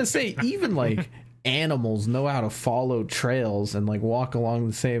 I was gonna say, even like animals know how to follow trails and like walk along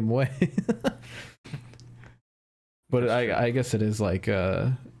the same way. But I guess it is like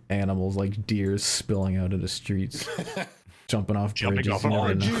animals like deer spilling out into streets, jumping off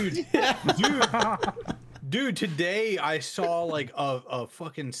bridges. Dude, today I saw like a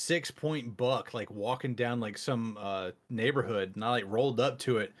fucking 6-point buck like walking down like some neighborhood, and I like rolled up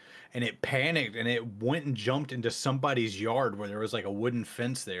to it, and it panicked and it went and jumped into somebody's yard where there was like a wooden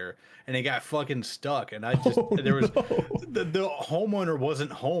fence there, and it got fucking stuck. And I just the homeowner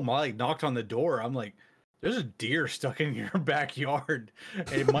wasn't home. I like knocked on the door. I'm like, there's a deer stuck in your backyard.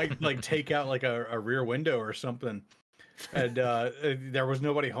 It might like take out like a rear window or something. And there was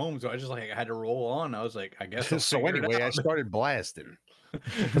nobody home, so I just like had to roll on. I was like, I guess. So anyway, I started blasting. I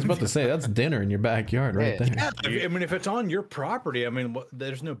was about to say, that's dinner in your backyard right there. Yeah, I mean, if it's on your property, I mean,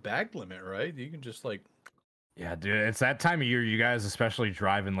 there's no bag limit, right? You can just like. Yeah, dude, it's that time of year. You guys, especially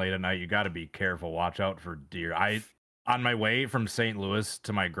driving late at night, you got to be careful. Watch out for deer. On my way from St. Louis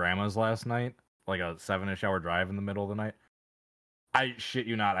to my grandma's last night, like a 7-ish hour drive in the middle of the night. I shit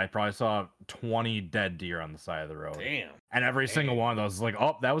you not, I probably saw 20 dead deer on the side of the road. Damn. And every single one of those is like,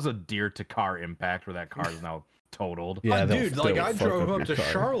 oh, that was a deer to car impact where that car is now totaled. Yeah, dude, like I drove up to car.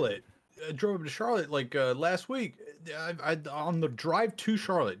 Charlotte. I drove up to Charlotte like last week. I on the drive to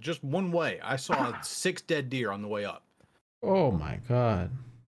Charlotte, just one way, I saw 6 dead deer on the way up. Oh my god.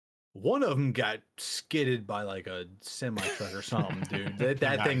 One of them got skidded by like a semi truck or something, dude.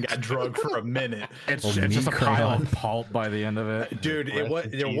 That thing got drugged for a minute. It's just a pile of pulp by the end of it. Dude,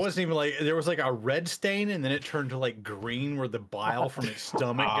 there wasn't even like, there was like a red stain, and then it turned to like green where the bile from its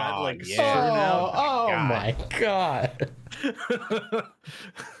stomach got like spurted out. Oh my god.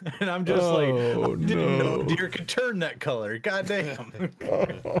 And I'm just like, I didn't know deer could turn that color. God damn.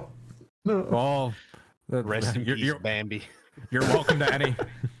 Well, Rest in peace, Bambi. You're welcome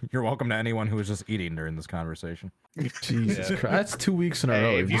to anyone who was just eating during this conversation. Jesus Christ. That's 2 weeks in a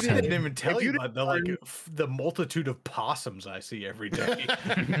row. If you didn't even tell you about the multitude of possums I see every day.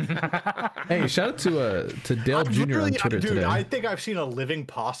 Hey, shout out to Dale Jr. on Twitter today. I think I've seen a living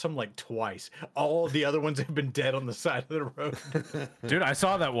possum like twice. All the other ones have been dead on the side of the road. Dude, I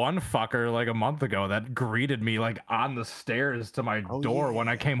saw that one fucker like a month ago that greeted me like on the stairs to my door when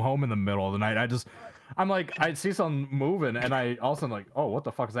I came home in the middle of the night. I'm like, I see something moving, and I also am like, oh, what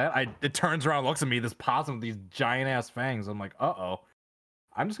the fuck is that? It turns around, looks at me, this possum with these giant ass fangs. I'm like, uh-oh.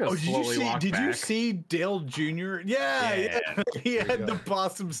 I'm just gonna slowly walk back. Did you see Dale Jr.? Yeah. He had the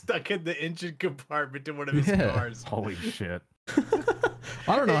possum stuck in the engine compartment to one of his cars. Holy shit.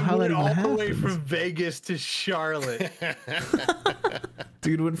 I don't know how that even all happened. the way from Vegas to Charlotte.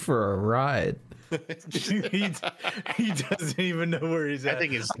 Dude went for a ride. he doesn't even know where he's at. I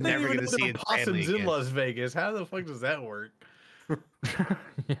think he's never going to see his family possums in Las Vegas. How the fuck does that work?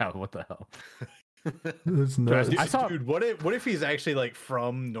 Yeah, what the hell? That's nuts. Dude, what if he's actually like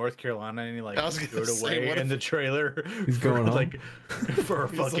from North Carolina and he like rode away in the trailer? He's going home? like for a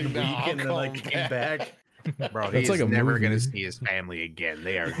fucking week and then like came back. Bro, That's he's like a never movie. going to see his family again.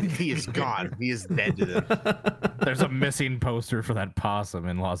 He is gone. He is dead to them. There's a missing poster for that possum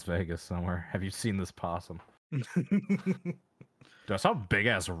in Las Vegas somewhere. Have you seen this possum? Dude, I saw a big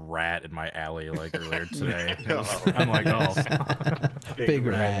ass rat in my alley like earlier today. I'm like, oh, Big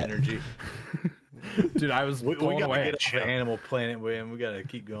rat energy. Dude, I was We blown gotta away. get off the Animal Planet, man. We gotta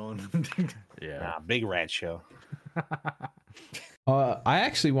keep going. Yeah. Nah, big rat show. I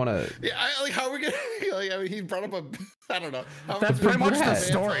actually want to. Yeah, like how are we gonna? Like, I mean, he brought up a. I don't know. That's pretty much the rat.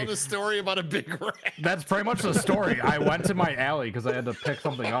 story. The story about a big rat. That's pretty much the story. I went to my alley because I had to pick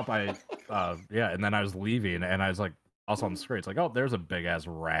something up. And then I was leaving, and I was like, also on the screen, it's like, oh, there's a big ass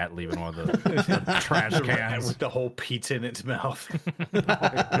rat leaving one of the trash The rat cans with the whole pizza in its mouth.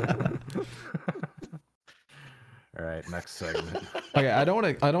 All right, next segment. Okay, I don't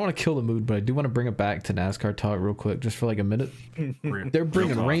want to kill the mood, but I do want to bring it back to NASCAR talk real quick, just for like a minute. They're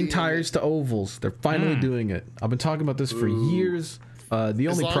bringing rain tires to ovals. They're finally doing it. I've been talking about this for years. The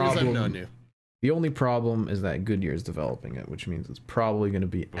only problem is that Goodyear's developing it, which means it's probably going to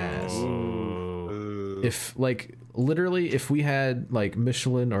be ass. If like literally, if we had like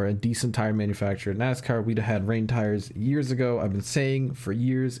Michelin or a decent tire manufacturer at NASCAR, we'd have had rain tires years ago. I've been saying for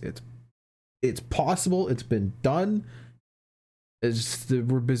years it's possible. It's been done. It's just that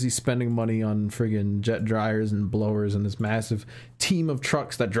we're busy spending money on friggin' jet dryers and blowers and this massive team of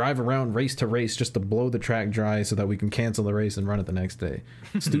trucks that drive around race to race just to blow the track dry so that we can cancel the race and run it the next day.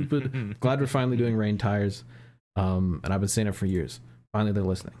 Stupid. Glad we're finally doing rain tires. And I've been saying it for years. Finally, they're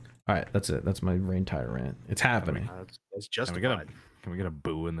listening. All right, that's it. That's my rain tire rant. It's happening. That's justified. Can we get a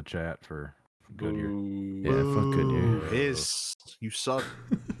boo in the chat for Goodyear? Yeah, fuck Goodyear. You suck.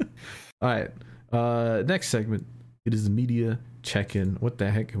 All right. Next segment. It is the media check-in. What the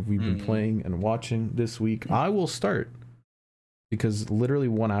heck have we been playing and watching this week? I will start because literally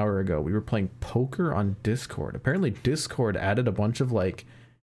 1 hour ago we were playing poker on Discord. Apparently Discord added a bunch of like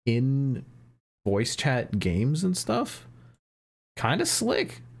in voice chat games and stuff. Kind of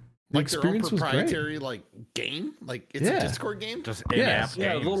slick. The Like their own experience was great. proprietary like game, like it's a Discord game. Just Yeah. in-app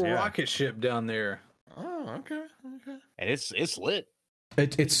Yeah, a games, little yeah. rocket ship down there. Oh, okay. And it's lit.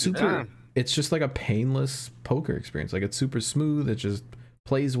 It's super. It's just like a painless poker experience. Like it's super smooth. It just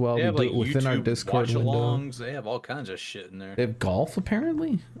plays well. They have We do like it within our YouTube Discord window. watch-alongs. They have all kinds of shit in there. They have golf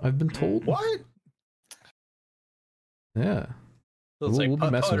apparently. I've been told. What? Yeah. So it's We'll be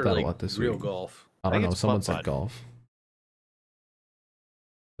putt-putt messing with or that a like lot this real week. golf. I I don't think know. it's Someone said putt-putt. golf.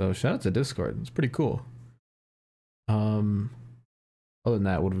 So shout out to Discord. It's pretty cool. Other than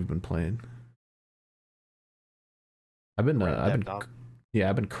that, what have we been playing? I've been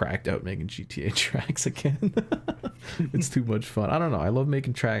cracked out making GTA tracks again. It's too much fun. I don't know. I love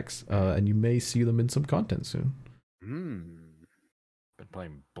making tracks, and you may see them in some content soon. Been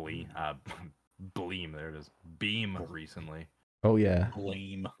playing Bleem. There it is. Beam recently. Oh yeah.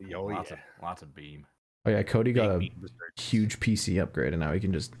 Lame. Lots of Beam. Oh yeah. Cody got a huge PC upgrade, and now he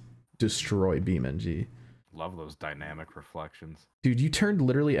can just destroy BeamNG. Love those dynamic reflections. Dude, you turned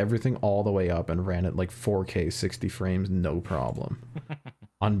literally everything all the way up and ran at like 4K 60 frames, no problem.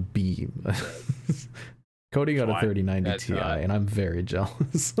 On Beam. Cody got a 3090 Ti, and I'm very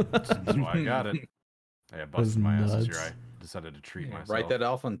jealous. That's why I got it. Yeah, busted my ass this year. nuts. I decided to treat myself. Write that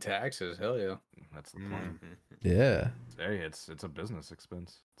off on taxes. Hell yeah. That's the plan. Yeah. Hey, it's a business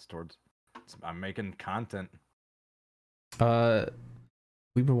expense. I'm making content.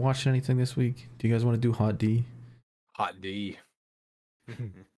 We've been watching anything this week? Do you guys want to do Hot D? Hot D.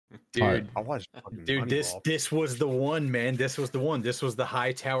 Dude, I watched. Dude, this was the one, man. This was the one. This was the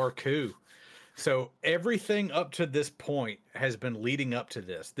Hightower coup. So everything up to this point has been leading up to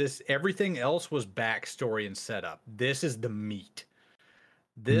this. Everything else was backstory and setup. This is the meat.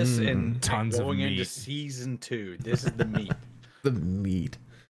 This and tons of going meat. into season 2. This is the meat. The meat.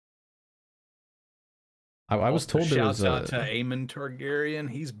 I was told there was Shouts out to Aemon Targaryen.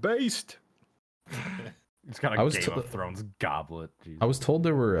 He's based. It's got a Game of Thrones goblet. Jesus. I was told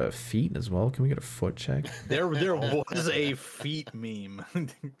there were feet as well. Can we get a foot check? There was a feet meme.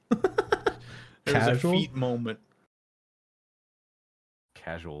 There was a Casual? feet moment.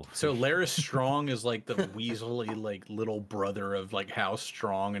 Casual. So Laris Strong is like the weaselly like little brother of like House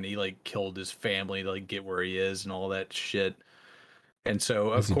Strong, and he like killed his family to like get where he is and all that shit. And so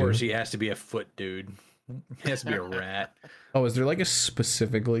of course he has to be a foot dude. He has to be a rat. Oh, is there like a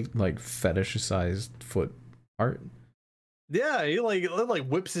specifically like fetishized foot art? Yeah, he like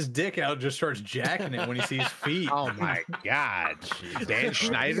whips his dick out and just starts jacking it when he sees feet. Oh my god, Dan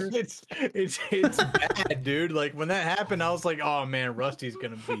Schneider. It's bad, dude. Like when that happened, I was like, oh man, Rusty's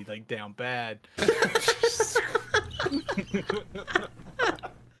gonna be like down bad.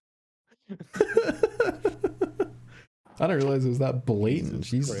 I didn't realize it was that blatant.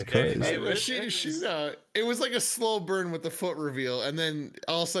 Jesus Christ. It was like a slow burn with the foot reveal, and then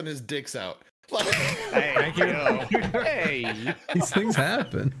all of a sudden his dick's out. Hey, thank you. Hey, These things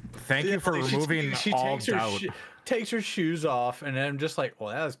happen. Thank you for removing she all takes her doubt. takes her shoes off, and I'm just like, well,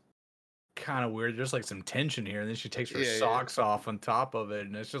 that was kind of weird. There's like some tension here, and then she takes her Yeah, yeah. socks off on top of it,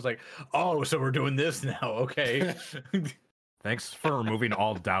 and it's just like, oh, so we're doing this now, okay? Thanks for removing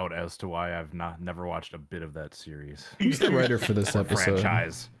all doubt as to why I've never watched a bit of that series. Who's the writer for this episode?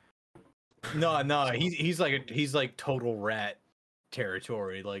 Franchise. No, he's like total rat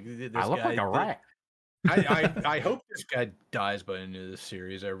territory. Like this I look guy, like a rat. I hope this guy dies by the end of this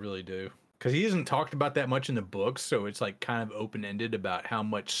series. I really do, because he isn't talked about that much in the books, so it's like kind of open ended about how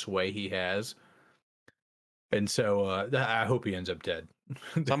much sway he has. And so I hope he ends up dead.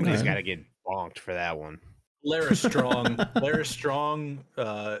 Somebody's got to get bonked for that one. Lara Strong.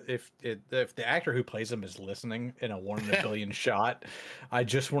 If the actor who plays him is listening in a 1 in a billion shot, I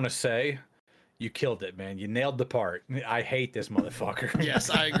just want to say, you killed it, man. You nailed the part. I hate this motherfucker. Yes,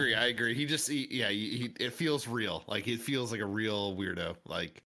 I agree. He just, it feels real. Like it feels like a real weirdo.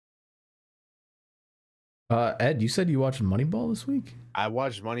 Like, Ed, you said you watched Moneyball this week? I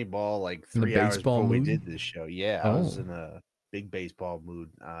watched Moneyball like In the 3 hours baseball before we mood? did this show. Yeah, I was in a big baseball mood.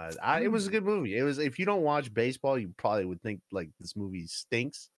 It was a good movie. It was. If you don't watch baseball, you probably would think like this movie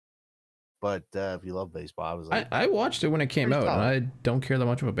stinks. But if you love baseball, I was like, I watched it when it came Pretty out, and solid. I don't care that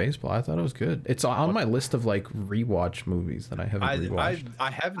much about baseball. I thought it was good. It's on my list of like rewatch movies that I haven't rewatched. I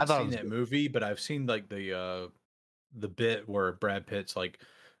haven't thought it seen was that good. movie, but I've seen like the bit where Brad Pitt's like,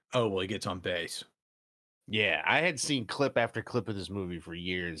 oh well, he gets on base. yeah, I had seen clip after clip of this movie for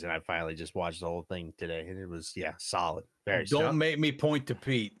years, and I finally just watched the whole thing today, and it was solid. Very Don't solid. make me point to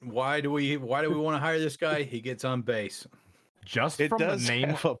Pete. Why do we want to hire this guy? He gets on base. Just It from the does name,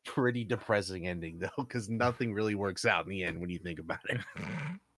 have a pretty depressing ending though, because nothing really works out in the end when you think about it.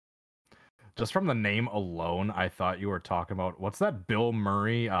 just from the name alone, I thought you were talking about what's that Bill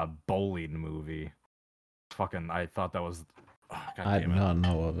Murray bowling movie? I thought that was. Oh, God I damn do it. not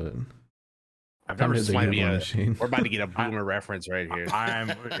know of it. I've Time never to the might seen be Gimbo a- machine. We're about to get a boomer reference right here.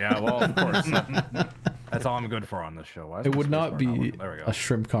 Well, of course. That's all I'm good for on this show. Why is It my would space not bar be working? There we go. a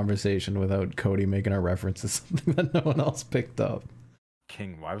shrimp conversation without Cody making a reference to something that no one else picked up.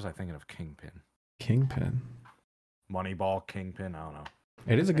 Why was I thinking of Kingpin? Kingpin. Moneyball, Kingpin. I don't know.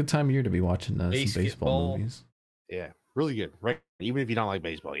 It is a good time of year to be watching some baseball Basketball. movies. Yeah, really good. Right, even if you don't like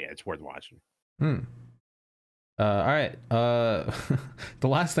baseball, it's worth watching. All right. The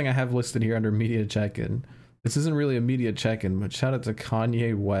last thing I have listed here under media check-in. This isn't really a media check-in, but shout out to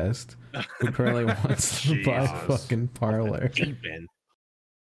Kanye West, who apparently wants to buy Jesus. fucking Parlor. Deep in.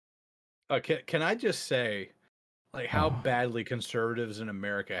 Can I just say, like, how Oh. badly conservatives in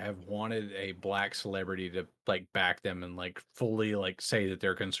America have wanted a black celebrity to like back them and like fully like say that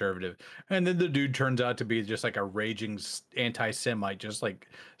they're conservative, and then the dude turns out to be just like a raging anti-Semite, just like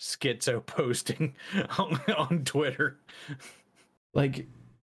schizo posting on Twitter. Like,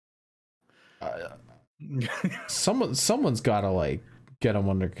 someone's got to like get him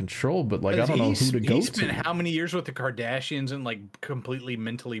under control, but like I don't know who to go He spent to. how many years with the Kardashians and like completely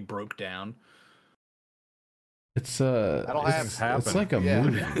mentally broke down. It's That'll it's happen. like a Yeah.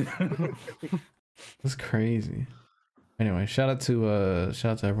 movie. It's crazy. Anyway, shout out to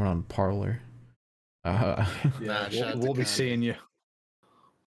everyone on Parlor. Nah, Yeah, shout out to we'll be Kanye. seeing you.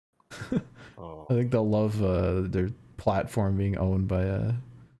 Oh. I think they'll love their platform being owned by a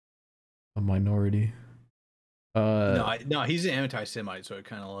minority. No, he's an anti-Semite, so it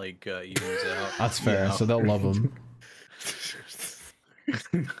kind of like evens out. That's fair. Yeah. So they'll love him.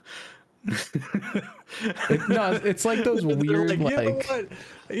 No, it's like those They're weird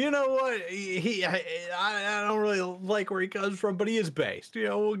you know what? I don't really like where he comes from, but he is based. You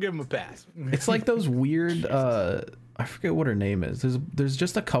know, we'll give him a pass. It's like those weird I forget what her name is. There's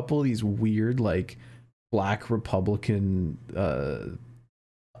just a couple of these weird like black Republican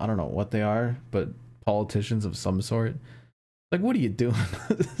I don't know what they are, but politicians of some sort. Like, what are you doing?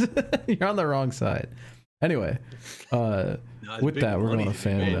 You're on the wrong side. Anyway, No, it's with big that, we're money going to to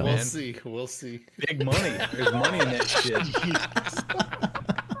be fan made, mail. We'll man. see. We'll see. Big money. There's money in that shit.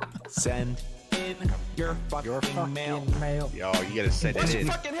 Send in your fucking mail. Yo, you gotta send it in.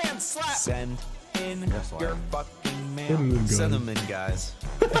 fucking hands slap. Send in your fucking mail. Send 'em in, Send guys. them in, guys.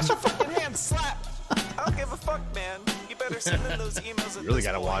 Put your fucking hands slap. I don't give a fuck, man. You better send in those emails. You really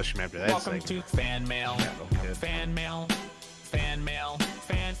gotta watch him after that Welcome segment. to fan mail. Fan mail. Fan mail.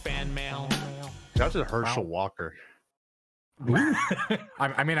 Fan mail. Shout out to Herschel Walker.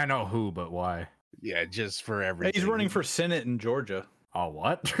 I mean, I know who, but why? Yeah, just for everything. He's running for Senate in Georgia. Oh,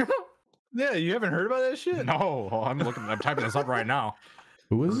 what? Yeah, you haven't heard about that shit? No, I'm typing this up right now.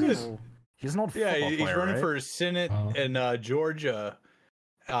 Who is this? He's an old Yeah, football he's player, running right? for Senate Oh. in Georgia,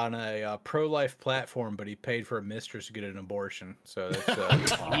 on a pro-life platform, but he paid for a mistress to get an abortion. So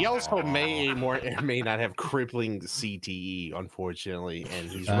that's He also may not have crippling CTE, unfortunately, and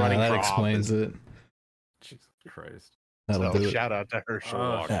he's running that for explains office. it. Jesus Christ. That'll So do it. shout out to Herschel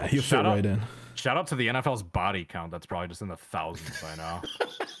Walker. Yeah, he'll fit Shout out- right in. Shout out to the NFL's body count. That's probably just in the thousands by now.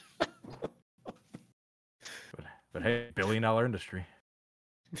 but hey, $1 billion industry.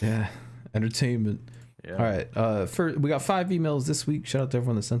 Yeah, entertainment. Yeah. All right. We got 5 emails this week. Shout out to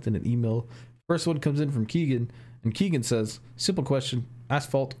everyone that sent in an email. First one comes in from Keegan, and Keegan says, "Simple question: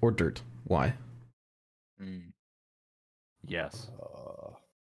 asphalt or dirt? Why?" Yes.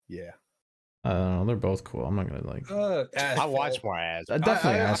 Yeah. I don't know. They're both cool. I'm not gonna like. I watch more ads.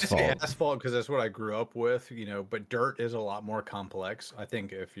 Definitely I say asphalt. asphalt because that's what I grew up with, but dirt is a lot more complex. I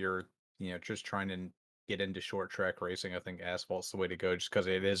think if you're, just trying to get into short track racing, I think asphalt's the way to go just because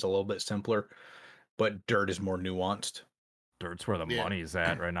it is a little bit simpler, but dirt is more nuanced. Dirt's where the money's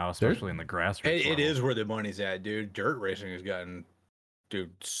at right now, especially in the grassroots. It is where the money's at, dude. Dirt racing has gotten,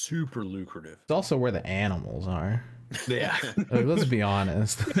 super lucrative. It's also where the animals are. Yeah. Like, let's be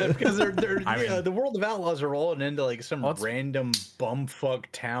honest. Because they're mean- the World of Outlaws are rolling into like some random bumfuck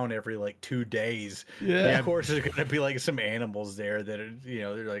town every like 2 days. Yeah. And of course, there's gonna be like some animals there that are,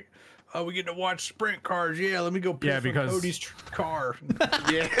 they're like, oh, we get to watch sprint cars. Yeah, let me go pick from Cody's car.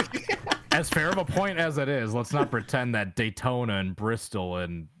 Yeah. As fair of a point as it is, let's not pretend that Daytona and Bristol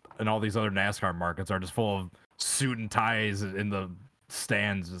and all these other NASCAR markets are just full of suit and ties in the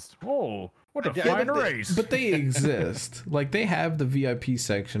stands. Just what a fine race! But they exist. Like they have the VIP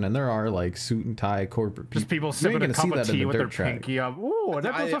section, and there are like suit and tie corporate people. Just people You ain't sipping a gonna cup see of that in tea the with their dirt track. pinky up. Ooh,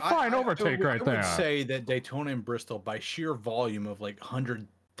 that was a fine overtake right there. I would say that Daytona and Bristol, by sheer volume of like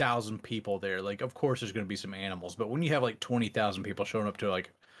 100,000 people there, like of course there's going to be some animals, but when you have like 20,000 people showing up to like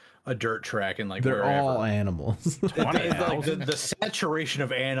a dirt track and like They're wherever, all animals. it's like the saturation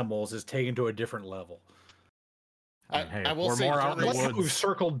of animals is taken to a different level. I will we're say more out in the Look how woods. we've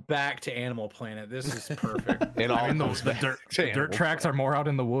circled back to Animal Planet. This is perfect. It all I mean, comes the back to dirt animal tracks are more out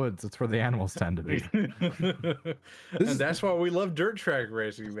in the woods. It's where the animals tend to be. And that's why we love dirt track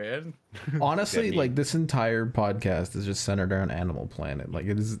racing, man. Honestly, like this entire podcast is just centered around Animal Planet. Like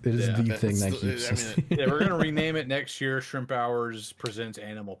it is the thing that keeps us. Yeah, we're gonna rename it next year. Shrimp Hours presents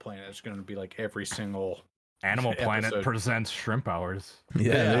Animal Planet. It's gonna be like every single Animal Planet episode. presents Shrimp Hours.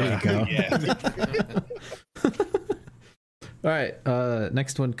 Yeah, there you go. Yeah. All right,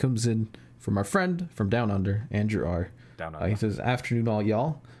 next one comes in from our friend from Down Under, Andrew R. Down He says, "Afternoon, all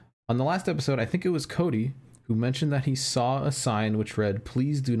y'all. On the last episode, I think it was Cody who mentioned that he saw a sign which read,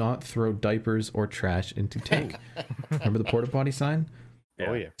 'Please do not throw diapers or trash into tank.' Remember the porta potty sign?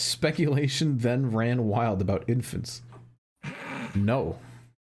 Oh yeah. Speculation then ran wild about infants. No.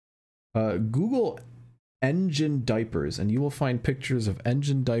 Google engine diapers, and you will find pictures of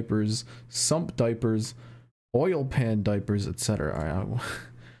engine diapers, sump diapers, oil pan diapers, etc.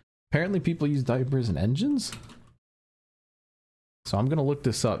 Apparently, people use diapers in engines. So I'm gonna look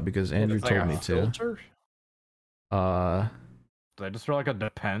this up because Andrew told me to. Filter? Did I just throw like a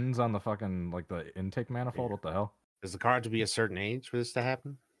depends on the fucking like the intake manifold? What the hell? Does the car have to be a certain age for this to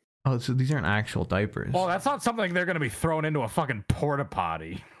happen? Oh, so these aren't actual diapers. Well, that's not something they're gonna be thrown into a fucking porta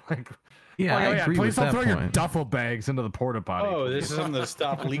potty. Like, yeah, like, I oh, agree please with don't that throw your point. duffel bags into the porta potty. Oh, please. this is something to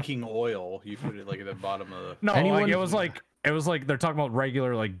stop leaking oil. You put it like at the bottom of the. No, Anyone- like it was like they're talking about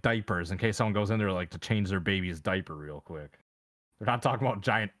regular like diapers in case someone goes in there like to change their baby's diaper real quick. They're not talking about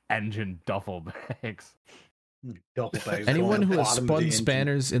giant engine duffel bags. Duffel bags Anyone going who at the has bottom of the spun engine.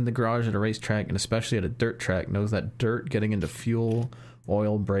 spanners in the garage at a racetrack, and especially at a dirt track, knows that dirt getting into fuel,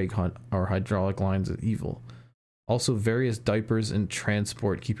 oil, brake, or hydraulic lines is evil. Also, various diapers and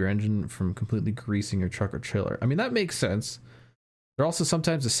transport keep your engine from completely greasing your truck or trailer. I mean, that makes sense. They're also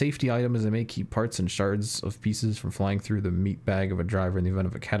sometimes a safety item, as they may keep parts and shards of pieces from flying through the meat bag of a driver in the event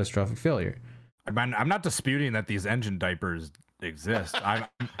of a catastrophic failure. I'm not disputing that these engine diapers exist.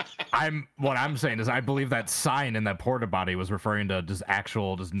 What I'm saying is I believe that sign in that porta potty was referring to just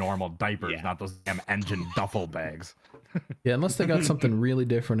normal diapers, not those damn engine duffel bags. Yeah, unless they got something really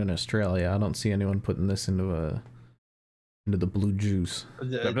different in Australia, I don't see anyone putting this into the blue juice.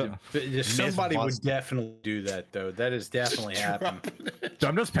 Somebody would definitely do that, though. That has definitely happened. So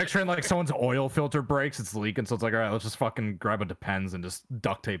I'm just picturing like someone's oil filter breaks, it's leaking, so it's like, all right, let's just fucking grab a Depends and just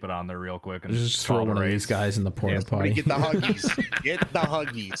duct tape it on there real quick and Just throw call one the of these race. guys in the porta potty. Get the huggies. Get the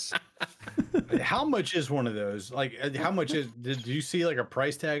huggies. How much is one of those? Like, how much is? Did you see like a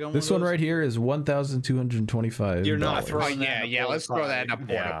price tag on This one right here is $1,225. You're not Oh, throwing that. yeah. Let's throw that in a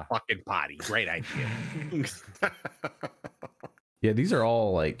porta Yeah. fucking potty. Great idea. Yeah, these are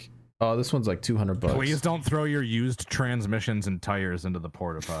all like Oh, this one's like $200. Please don't throw your used transmissions and tires into the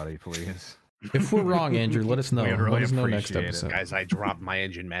porta potty, please. If we're wrong, Andrew, let us know. We'd really Let us know next appreciate it. episode. Guys, I dropped my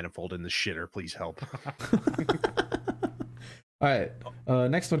engine manifold in the shitter. Please help. All right.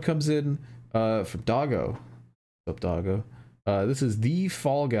 Next one comes in from Doggo. What's up, Doggo? This is the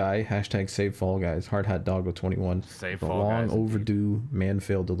Fall Guy. Hashtag save Fall Guys. Hard Hat Doggo 21. Save The Fall long Guys. overdue man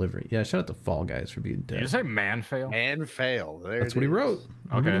fail delivery. Yeah, shout out to Fall Guys for being Did you dead. say man fail? And fail. There That's it what he is. wrote.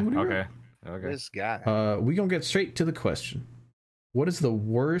 I'm Okay, reading what he okay, okay. This guy. We gonna get straight to the question. What is the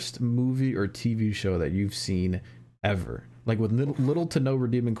worst movie or TV show that you've seen ever? Like with little to no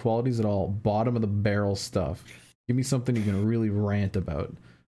redeeming qualities at all, bottom of the barrel stuff. Give me something you can really rant about.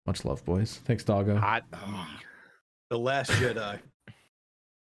 Much love, boys. Thanks, Doggo. Hot. The Last Jedi.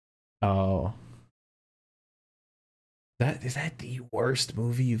 Oh, is that the worst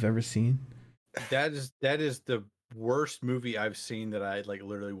movie you've ever seen? That is the worst movie I've seen that I like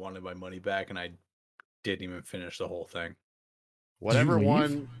literally wanted my money back, and I didn't even finish the whole thing. Whatever leave?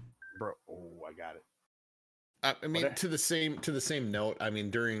 one, bro. Oh, I got it. I mean, What- to the same note. I mean,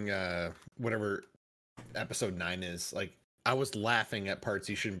 during whatever episode 9 is, like, I was laughing at parts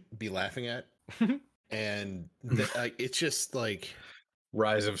you shouldn't be laughing at, and it's just like,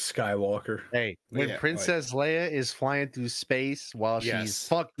 Rise of Skywalker. Hey, when Yeah, Princess Leia is flying through space while she's Yes.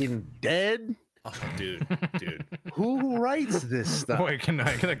 fucking dead, oh, dude, who writes this stuff? Wait, can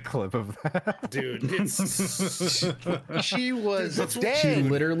I get a clip of that? dude, it's She was That's what- She dead.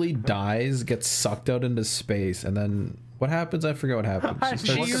 literally dies, gets sucked out into space, and then what happens? I forget what happens. She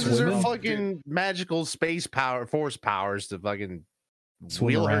She starts uses her swimming. fucking magical space power, force powers to fucking Swim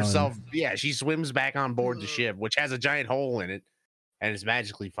wheel around. herself. Yeah, she swims back on board the ship, which has a giant hole in it, and is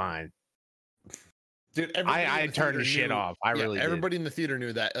magically fine. dude. everybody I in the turned the theater shit knew- off. I really did. everybody in the theater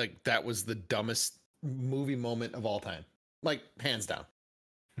knew that, like, that was the dumbest movie moment of all time, like, hands down.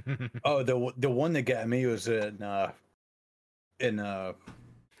 Oh, the one that got me was in The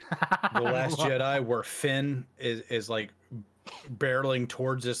Last Jedi, where Finn is like barreling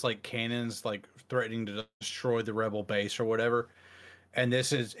towards this like cannons, like threatening to destroy the rebel base or whatever. And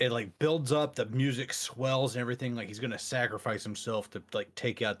it like builds up, the music swells and everything, like he's gonna sacrifice himself to like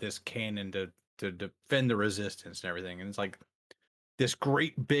take out this cannon to defend the resistance and everything. And it's like this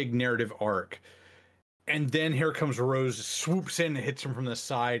great big narrative arc. And then here comes Rose, swoops in and hits him from the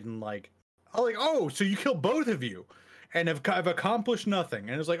side, and like, oh, so you killed both of you, and I've accomplished nothing.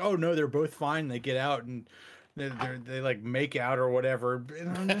 And it's like, oh no, they're both fine. They get out and they like make out or whatever.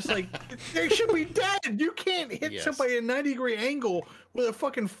 And I'm just like, they should be dead. You can't hit Yes. somebody at a 90-degree angle with a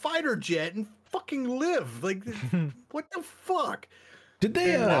fucking fighter jet and fucking live. Like, what the fuck? Did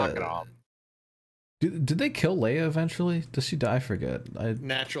they Knock it off. did they kill Leia eventually? Does she die? I forget.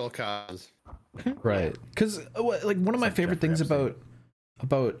 Natural cause. Right, because like one of my like favorite Jeffrey things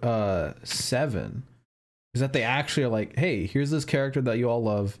about 7 is that they actually are like, hey, here's this character that you all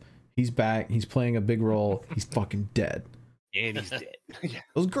love. He's back. He's playing a big role. He's fucking dead. And he's dead. It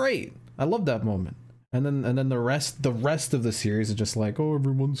was great. I love that moment. And then the rest of the series is just like, oh,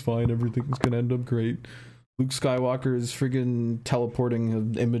 everyone's fine. Everything's gonna end up great. Luke Skywalker is friggin' teleporting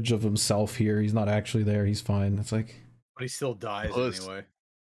an image of himself here. He's not actually there. He's fine. It's like, But he still dies Puss. anyway.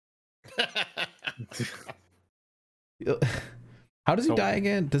 how does he So- die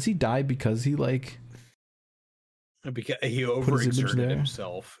again? Does he die because he like? Because he his image overexerted there.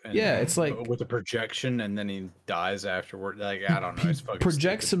 himself. And, Yeah, it's like- with a projection, and then he dies afterward. Like, I don't know. It's fucking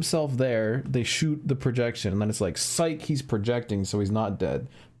Projects stupid. himself there. They shoot the projection, and then it's like, psych, he's projecting, so he's not dead.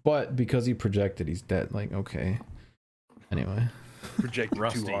 But because he projected, he's dead. Like, okay. Anyway, Projected too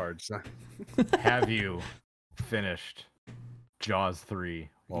Rusty. hard. son. Have you finished Jaws 3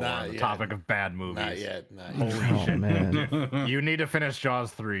 while we're Not on the yet. topic of bad movies? Not yet. Not Holy yet. oh shit. man, You need to finish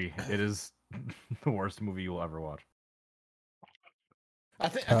Jaws 3. It is the worst movie you'll ever watch. I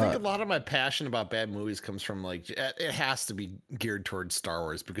think a lot of my passion about bad movies comes from, like, it has to be geared towards Star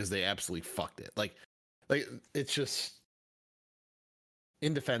Wars because they absolutely fucked it. Like it's just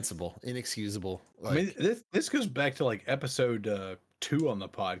indefensible, inexcusable. Like, I mean, this goes back to like episode 2 on the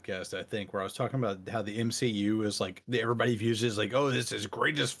podcast, I think, where I was talking about how the MCU is like everybody views it as like, oh, this is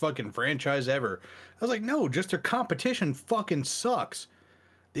greatest fucking franchise ever. I was like, no, just their competition fucking sucks.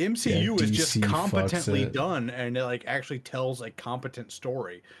 The MCU is just DC fucks competently it. done, and it like actually tells a competent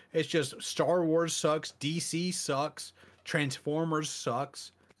story. It's just Star Wars sucks, DC sucks, Transformers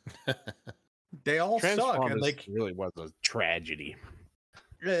sucks. They all suck, and Transformers like really was a tragedy.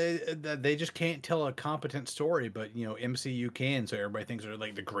 they just can't tell a competent story. But you know, MCU can, so everybody thinks they're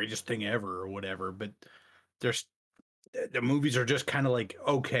like the greatest thing ever or whatever. But there's the movies are just kind of like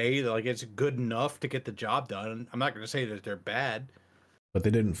okay, like it's good enough to get the job done. I'm not going to say that they're bad. but they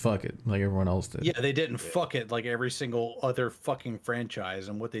didn't fuck it like everyone else did. Yeah, they didn't fuck it like every single other fucking franchise,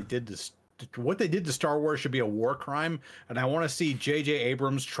 and what they did to Star Wars should be a war crime, and I want to see J.J.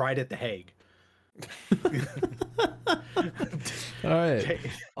 Abrams tried at The Hague. All right.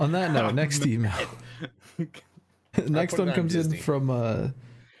 On that note, next email. Next one comes in from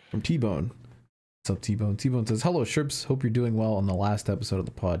T-Bone. What's up, T-Bone? T-Bone says, "Hello, Shrips. Hope you're doing well on the last episode of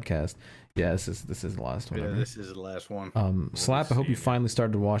the podcast." Yeah, this is the last one. Yeah, right? this is the last one. Slap, I hope you finally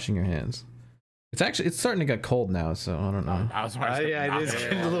started washing your hands. It's starting to get cold now, so I don't know. It's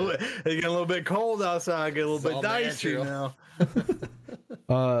getting a little bit cold outside. Get a little bit dicey now.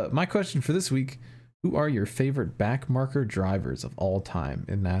 My question for this week: who are your favorite back marker drivers of all time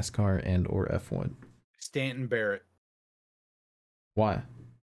in NASCAR and or F1? Stanton Barrett. Why?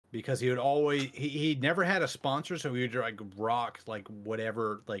 Because he would always he never had a sponsor, so he would like rock like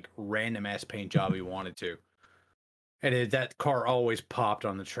whatever like random ass paint job he wanted to, and that car always popped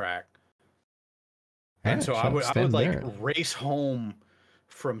on the track. And so I would like race home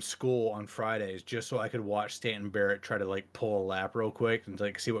from school on Fridays just so I could watch Stanton Barrett try to like pull a lap real quick and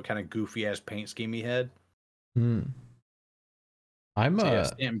like see what kind of goofy ass paint scheme he had. I'm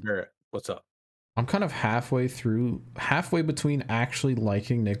Stanton Barrett. What's up? I'm kind of halfway between actually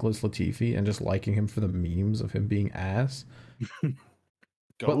liking Nicholas Latifi and just liking him for the memes of him being ass.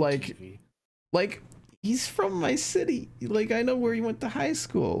 But like he's from my city. Like I know where he went to high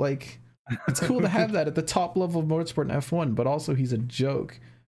school. Like it's cool to have that at the top level of motorsport in F1, but also he's a joke.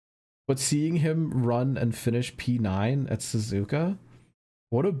 But seeing him run and finish P9 at Suzuka,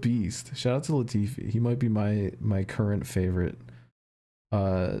 what a beast. Shout out to Latifi. He might be my current favorite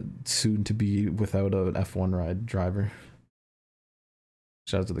soon to be without an F1 ride driver.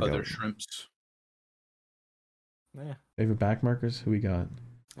 Shout out to the other shrimps. Yeah. Favorite back markers? Who we got?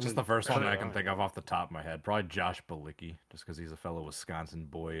 Just the first one I can think of off the top of my head. Probably Josh Bilicki, just because he's a fellow Wisconsin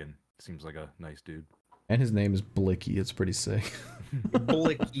boy and seems like a nice dude. And his name is Blicky. It's pretty sick.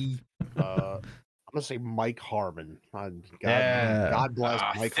 Blicky. I'm gonna say Mike Harmon. God bless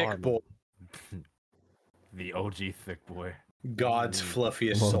Mike Harmon. Boy. The OG thick boy. God's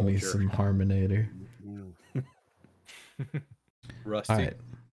fluffiest Love soldier. me some Harmonator. Rusty. All right.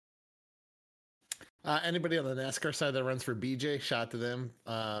 Anybody on the NASCAR side that runs for BJ, shout out to them.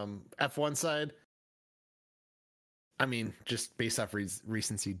 F1 side, I mean, just based off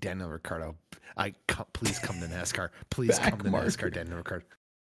recency, Daniel Ricciardo. Please come to NASCAR. Please come to NASCAR, Daniel Ricciardo.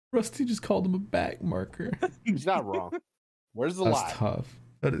 Rusty just called him a back marker. He's not wrong. Where's the lie? That's tough.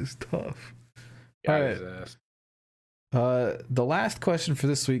 That is tough. Got All his right. ass. The last question for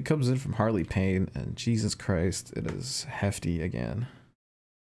this week comes in from Harley Payne, and Jesus Christ, it is hefty again.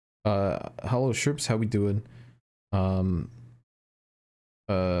 Hello Shrips, how we doing?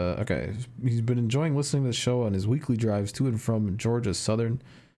 Okay. He's been enjoying listening to the show on his weekly drives to and from Georgia Southern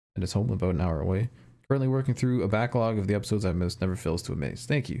and his home about an hour away. Currently working through a backlog of the episodes I've missed. Never fails to amaze.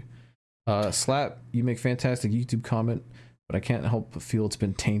 Thank you. Slap, you make fantastic YouTube comment, but I can't help but feel it's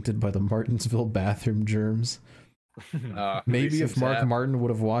been tainted by the Martinsville bathroom germs. Maybe if Mark Martin would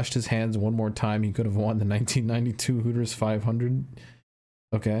have washed his hands one more time, he could have won the 1992 Hooters 500.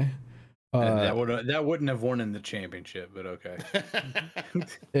 Okay. That wouldn't have won in the championship, but okay.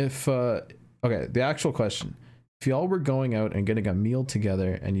 Okay, the actual question. If y'all were going out and getting a meal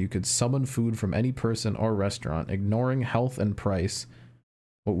together and you could summon food from any person or restaurant, ignoring health and price,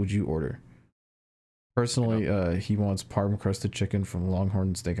 what would you order? Personally, he wants parm crusted chicken from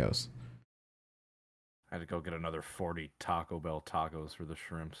Longhorn Steakhouse. I had to go get another 40 Taco Bell tacos for the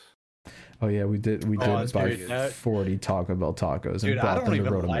shrimps. Oh yeah, we did buy 40 Taco Bell tacos and brought them to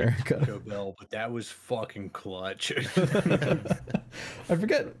Road America. Taco Bell, but that was fucking clutch. I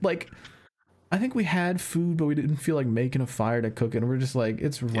forget, I think we had food, but we didn't feel like making a fire to cook it. And we're just like,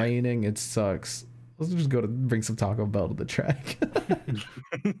 it's raining, it sucks. Let's just go to bring some Taco Bell to the track.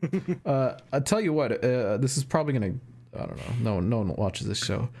 I'll tell you what, this is probably gonna, I don't know, no one watches this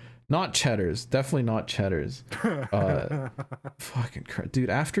show. Not Cheddar's, definitely not Cheddar's. Fucking crap, dude.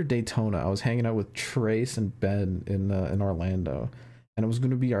 After Daytona, I was hanging out with Trace and Ben in Orlando, and it was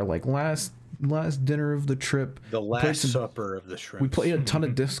going to be our last dinner of the trip. The last supper of the shrimp. We played a ton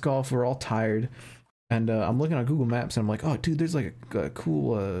of disc golf. We're all tired, and I'm looking on Google Maps, and I'm like, oh, dude, there's a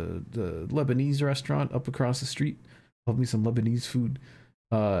cool the Lebanese restaurant up across the street. Love me some Lebanese food,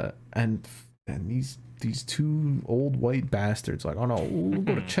 and these two old white bastards oh no, we'll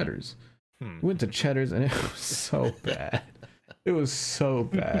go to Cheddar's. We went to Cheddar's and it was so bad. It was so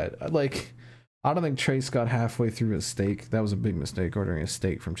bad. I don't think Trace got halfway through his steak. That was a big mistake, ordering a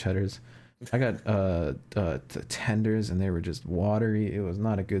steak from Cheddar's. I got the tenders and they were just watery. It was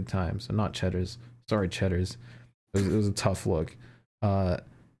not a good time. So not Cheddar's. Sorry, Cheddar's. It was a tough look.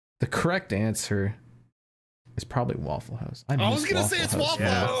 The correct answer is probably Waffle House. I was gonna say it's Waffle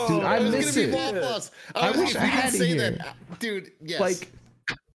House. Dude, I miss it. Waffle House. I wish I had it here. Dude, yes. Like,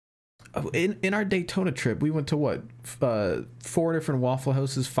 in our Daytona trip, we went to what, 4 different Waffle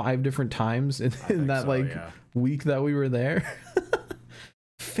Houses 5 different times in that week that we were there.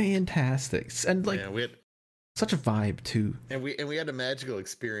 Fantastic. And like, we had such a vibe too. And we had a magical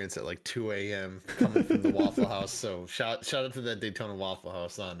experience at like 2 a.m. coming from the Waffle House. So shout out to that Daytona Waffle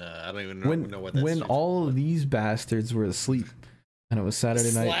House on I don't even know what that's when all of these bastards were asleep and it was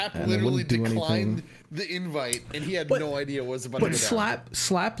Saturday night. Slap and literally do declined anything. the invite and he had no idea what was about to go down.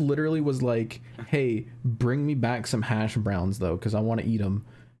 Slap literally was like, "Hey, bring me back some hash browns though, because I want to eat them."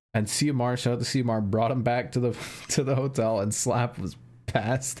 And CMR, shout out to CMR, brought him back to the hotel, and Slap was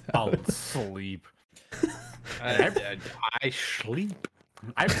passed out. I'll sleep. I sleep.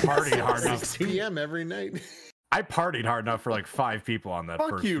 I partied hard enough. 6 p.m. every night. I partied hard enough for like 5 people on that Fuck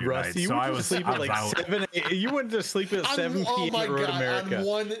first you, few Rusty. nights. You So went I to was sleep at like out. 7. You went to sleep at 7 p.m. at Road America.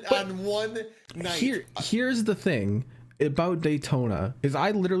 On one night. Here's the thing about Daytona is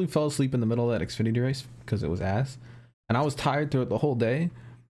I literally fell asleep in the middle of that Xfinity race because it was ass, and I was tired throughout the whole day.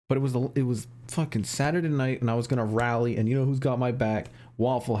 But it was fucking Saturday night, and I was gonna rally, and you know who's got my back?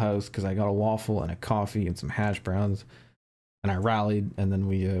 Waffle House, because I got a waffle and a coffee and some hash browns, and I rallied, and then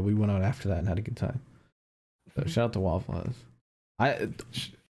we went out after that and had a good time. So shout out to Waffle House.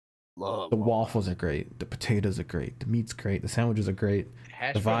 The waffles are great, the potatoes are great, the meat's great, the sandwiches are great,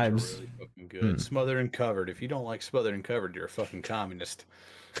 Hash the browns vibes. are really fucking good. Smothered and covered. If you don't like smothered and covered, you're a fucking communist.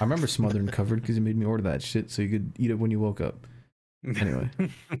 I remember smothered and covered because you made me order that shit so you could eat it when you woke up. Anyway,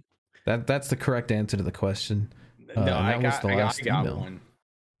 that's the correct answer to the question. No, I got email. one.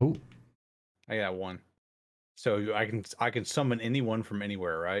 Oh, I got one. So I can summon anyone from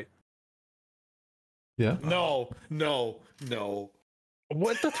anywhere, right? yeah. No.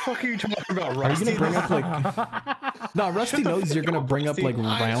 What the fuck are you talking about, Are you Rusty? gonna bring up like? No, Rusty knows you're gonna bring up like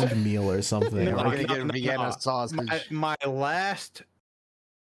round meal or something. We're Like, gonna get Vienna sausage. My last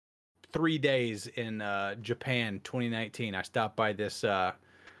 3 days in Japan 2019, I stopped by this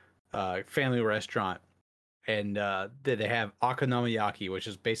family restaurant, and they have okonomiyaki, which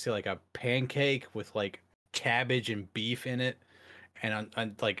is basically like a pancake with like cabbage and beef in it,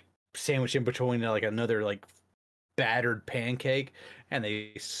 and like sandwich in between like another like battered pancake, and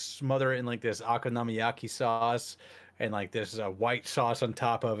they smother it in like this okonomiyaki sauce and like this white sauce on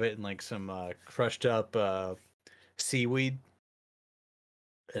top of it, and like some crushed up seaweed.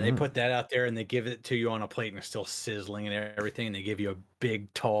 And they put that out there, and they give it to you on a plate, and it's still sizzling and everything. And they give you a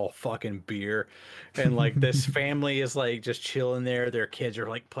big, tall fucking beer. And like this family is like just chilling there. Their kids are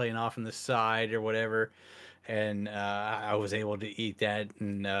like playing off on the side or whatever. And I was able to eat that,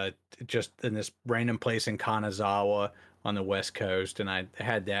 and just in this random place in Kanazawa on the West Coast. And I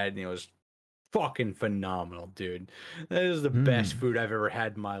had that, and it was fucking phenomenal, dude. That is the best food I've ever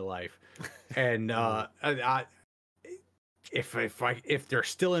had in my life. And if they're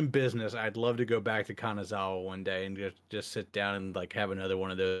still in business, I'd love to go back to Kanazawa one day and just sit down and like have another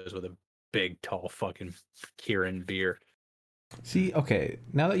one of those with a big, tall fucking Kirin beer. see, okay,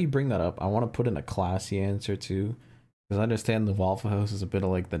 now that you bring that up, I want to put in a classy answer too, because I understand the Waffle House is a bit of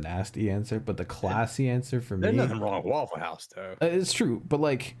like the nasty answer, but the classy answer for me, There's nothing wrong with Waffle House though. It's true, but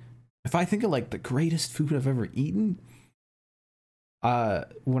like if I think of like the greatest food I've ever eaten,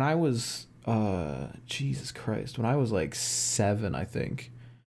 when I was Jesus Christ, when I was like 7, I think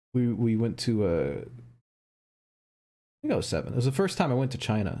we went to I think I was 7. It was the first time I went to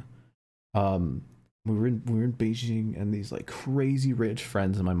China. We were in Beijing, and these like crazy rich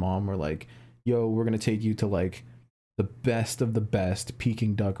friends and my mom were like, "Yo, we're gonna take you to like the best of the best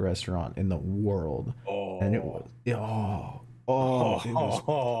Peking duck restaurant in the world." And it was it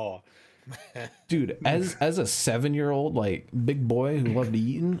was, dude, as a 7-year-old like big boy who loved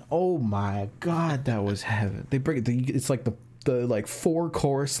eating, oh my god, that was heaven. They bring it, it's like the like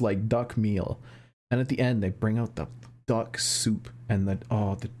 4-course like duck meal, and at the end they bring out the duck soup, and the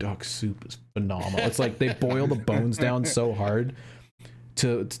duck soup is phenomenal. It's like they boil the bones down so hard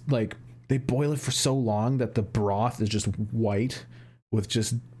to like they boil it for so long that the broth is just white with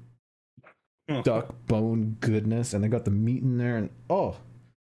just duck bone goodness, and they got the meat in there, and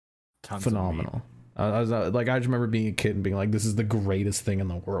Tons phenomenal. I was like, I just remember being a kid and being like, this is the greatest thing in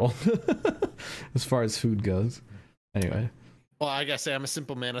the world as far as food goes. Anyway, Well, I gotta say, I'm a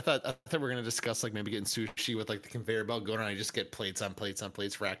simple man. I thought we were gonna discuss like maybe getting sushi with like the conveyor belt going on. I just get plates on plates on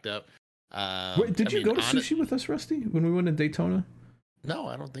plates racked up. Wait, did you go to sushi with us, Rusty, when we went to Daytona? No,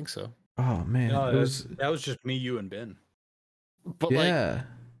 I don't think so. Oh man, No, that was just me, you, and Ben. But yeah.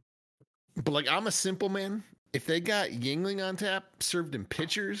 like I'm a simple man. if they got Yingling on tap served in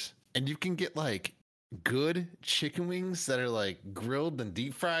pitchers, and you can get like good chicken wings that are like grilled and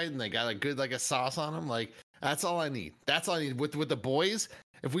deep fried, and they got a good like a sauce on them, like that's all I need. That's all I need with the boys.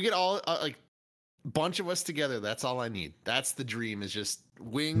 If we get all like bunch of us together, that's all I need. That's the dream. Is just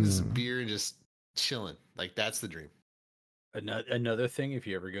wings, beer, and just chilling. Like that's the dream. Another thing, if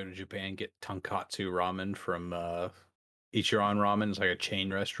you ever go to Japan, get tonkatsu ramen from Ichiran Ramen. It's like a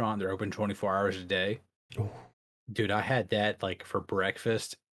chain restaurant. They're open 24 hours a day. Oh. Dude, I had that like for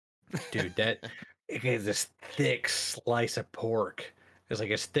breakfast. Dude, that it is this thick slice of pork. It's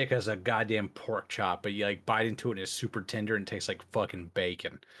like as thick as a goddamn pork chop, but you like bite into it and it's super tender and tastes like fucking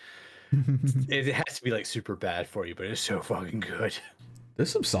bacon. It has to be like super bad for you, but it's so fucking good.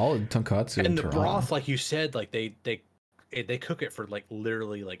 There's some solid tonkatsu. And the broth, like you said, like they cook it for like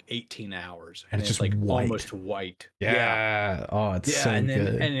literally like 18 hours, and it's just like white. Almost white. Yeah. Oh, it's so good.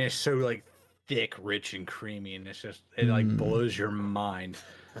 And it's so like thick, rich, and creamy, and it's just it like blows your mind.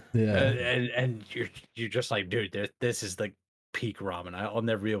 Yeah. And you're just like, dude, this is like peak ramen. I'll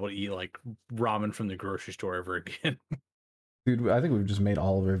never be able to eat like ramen from the grocery store ever again. Dude, I think we've just made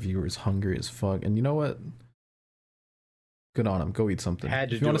all of our viewers hungry as fuck. And you know what? Good on them. Go eat something.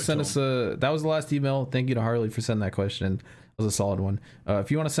 If you want to send us that was the last email. Thank you to Harley for sending that question. That was a solid one.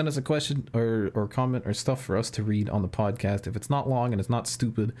 If you want to send us a question or comment or stuff for us to read on the podcast, if it's not long and it's not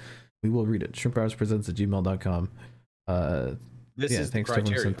stupid, we will read it. shrimphourpresents@gmail.com. This is thanks the to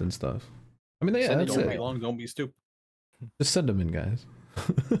everyone criteria. sent in stuff. I mean, yeah, that's don't it. be long, don't be stupid. Just send them in, guys.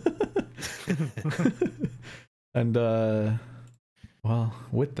 And well,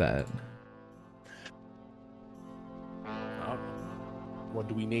 with that, What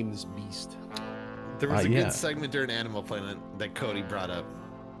do we name this beast? There was a good segment during Animal Planet that Cody brought up.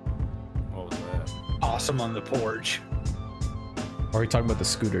 What was that? Awesome on the porch. are we talking about the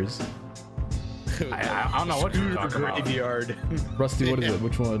scooters? I don't know what you're talking about. Graveyard. Rusty, what is it?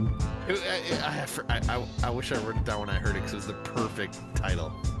 Which one? I wish I wrote it down when I heard it because it was the perfect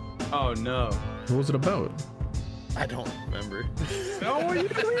title. Oh no. What was it about? I don't remember. No, you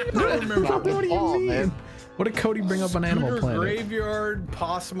don't remember. What do you mean? Man. What did Cody bring up on Animal Planet? Graveyard,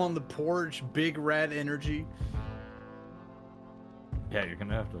 possum on the porch, big rat energy. Yeah, you're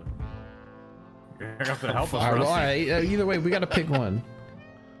gonna have to help us. All right, either way, we got to pick one.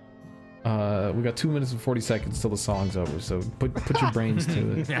 We got 2 minutes and 40 seconds till the song's over, so put your brains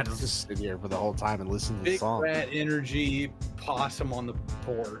to it. Yeah, just sit here for the whole time and listen to the song. Big rat energy, possum on the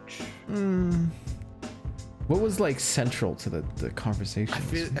porch. What was like central to the conversation? I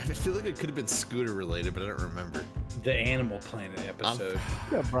feel like it could have been scooter related, but I don't remember. The Animal Planet episode.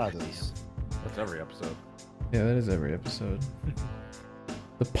 Yeah, brothers. That's every episode. Yeah, that is every episode.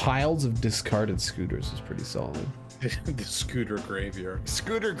 The piles of discarded scooters is pretty solid. The scooter graveyard.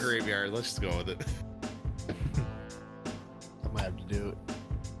 Scooter graveyard. Let's just go with it. I might have to do it.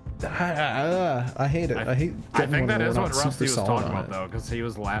 I hate it. I hate. I think that is what Rusty Rusty was talking about, though, because he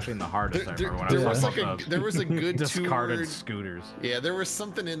was laughing the hardest. I remember when I was talking about there was a good discarded two-word, scooters. Yeah, there was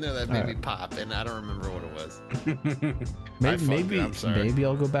something in there that made me pop, and I don't remember what it was. Maybe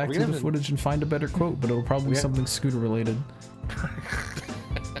I'll go back to the footage and find a better quote, but it'll probably be something scooter related.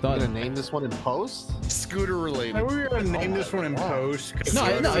 I'm gonna name this one in post. Scooter related. Are we gonna name this one in post? No,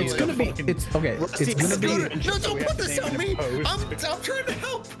 it's gonna be. It's okay. It's gonna be. No, don't put this on me. I'm trying to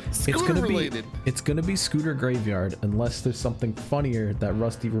help. Scooter related. It's gonna be Scooter Graveyard unless there's something funnier that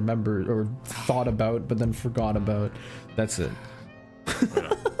Rusty remembered or thought about but then forgot about. That's it.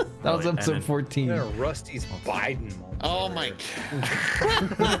 That was episode 14. Rusty's Biden moment. Oh my.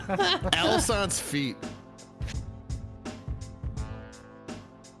 Allison's feet.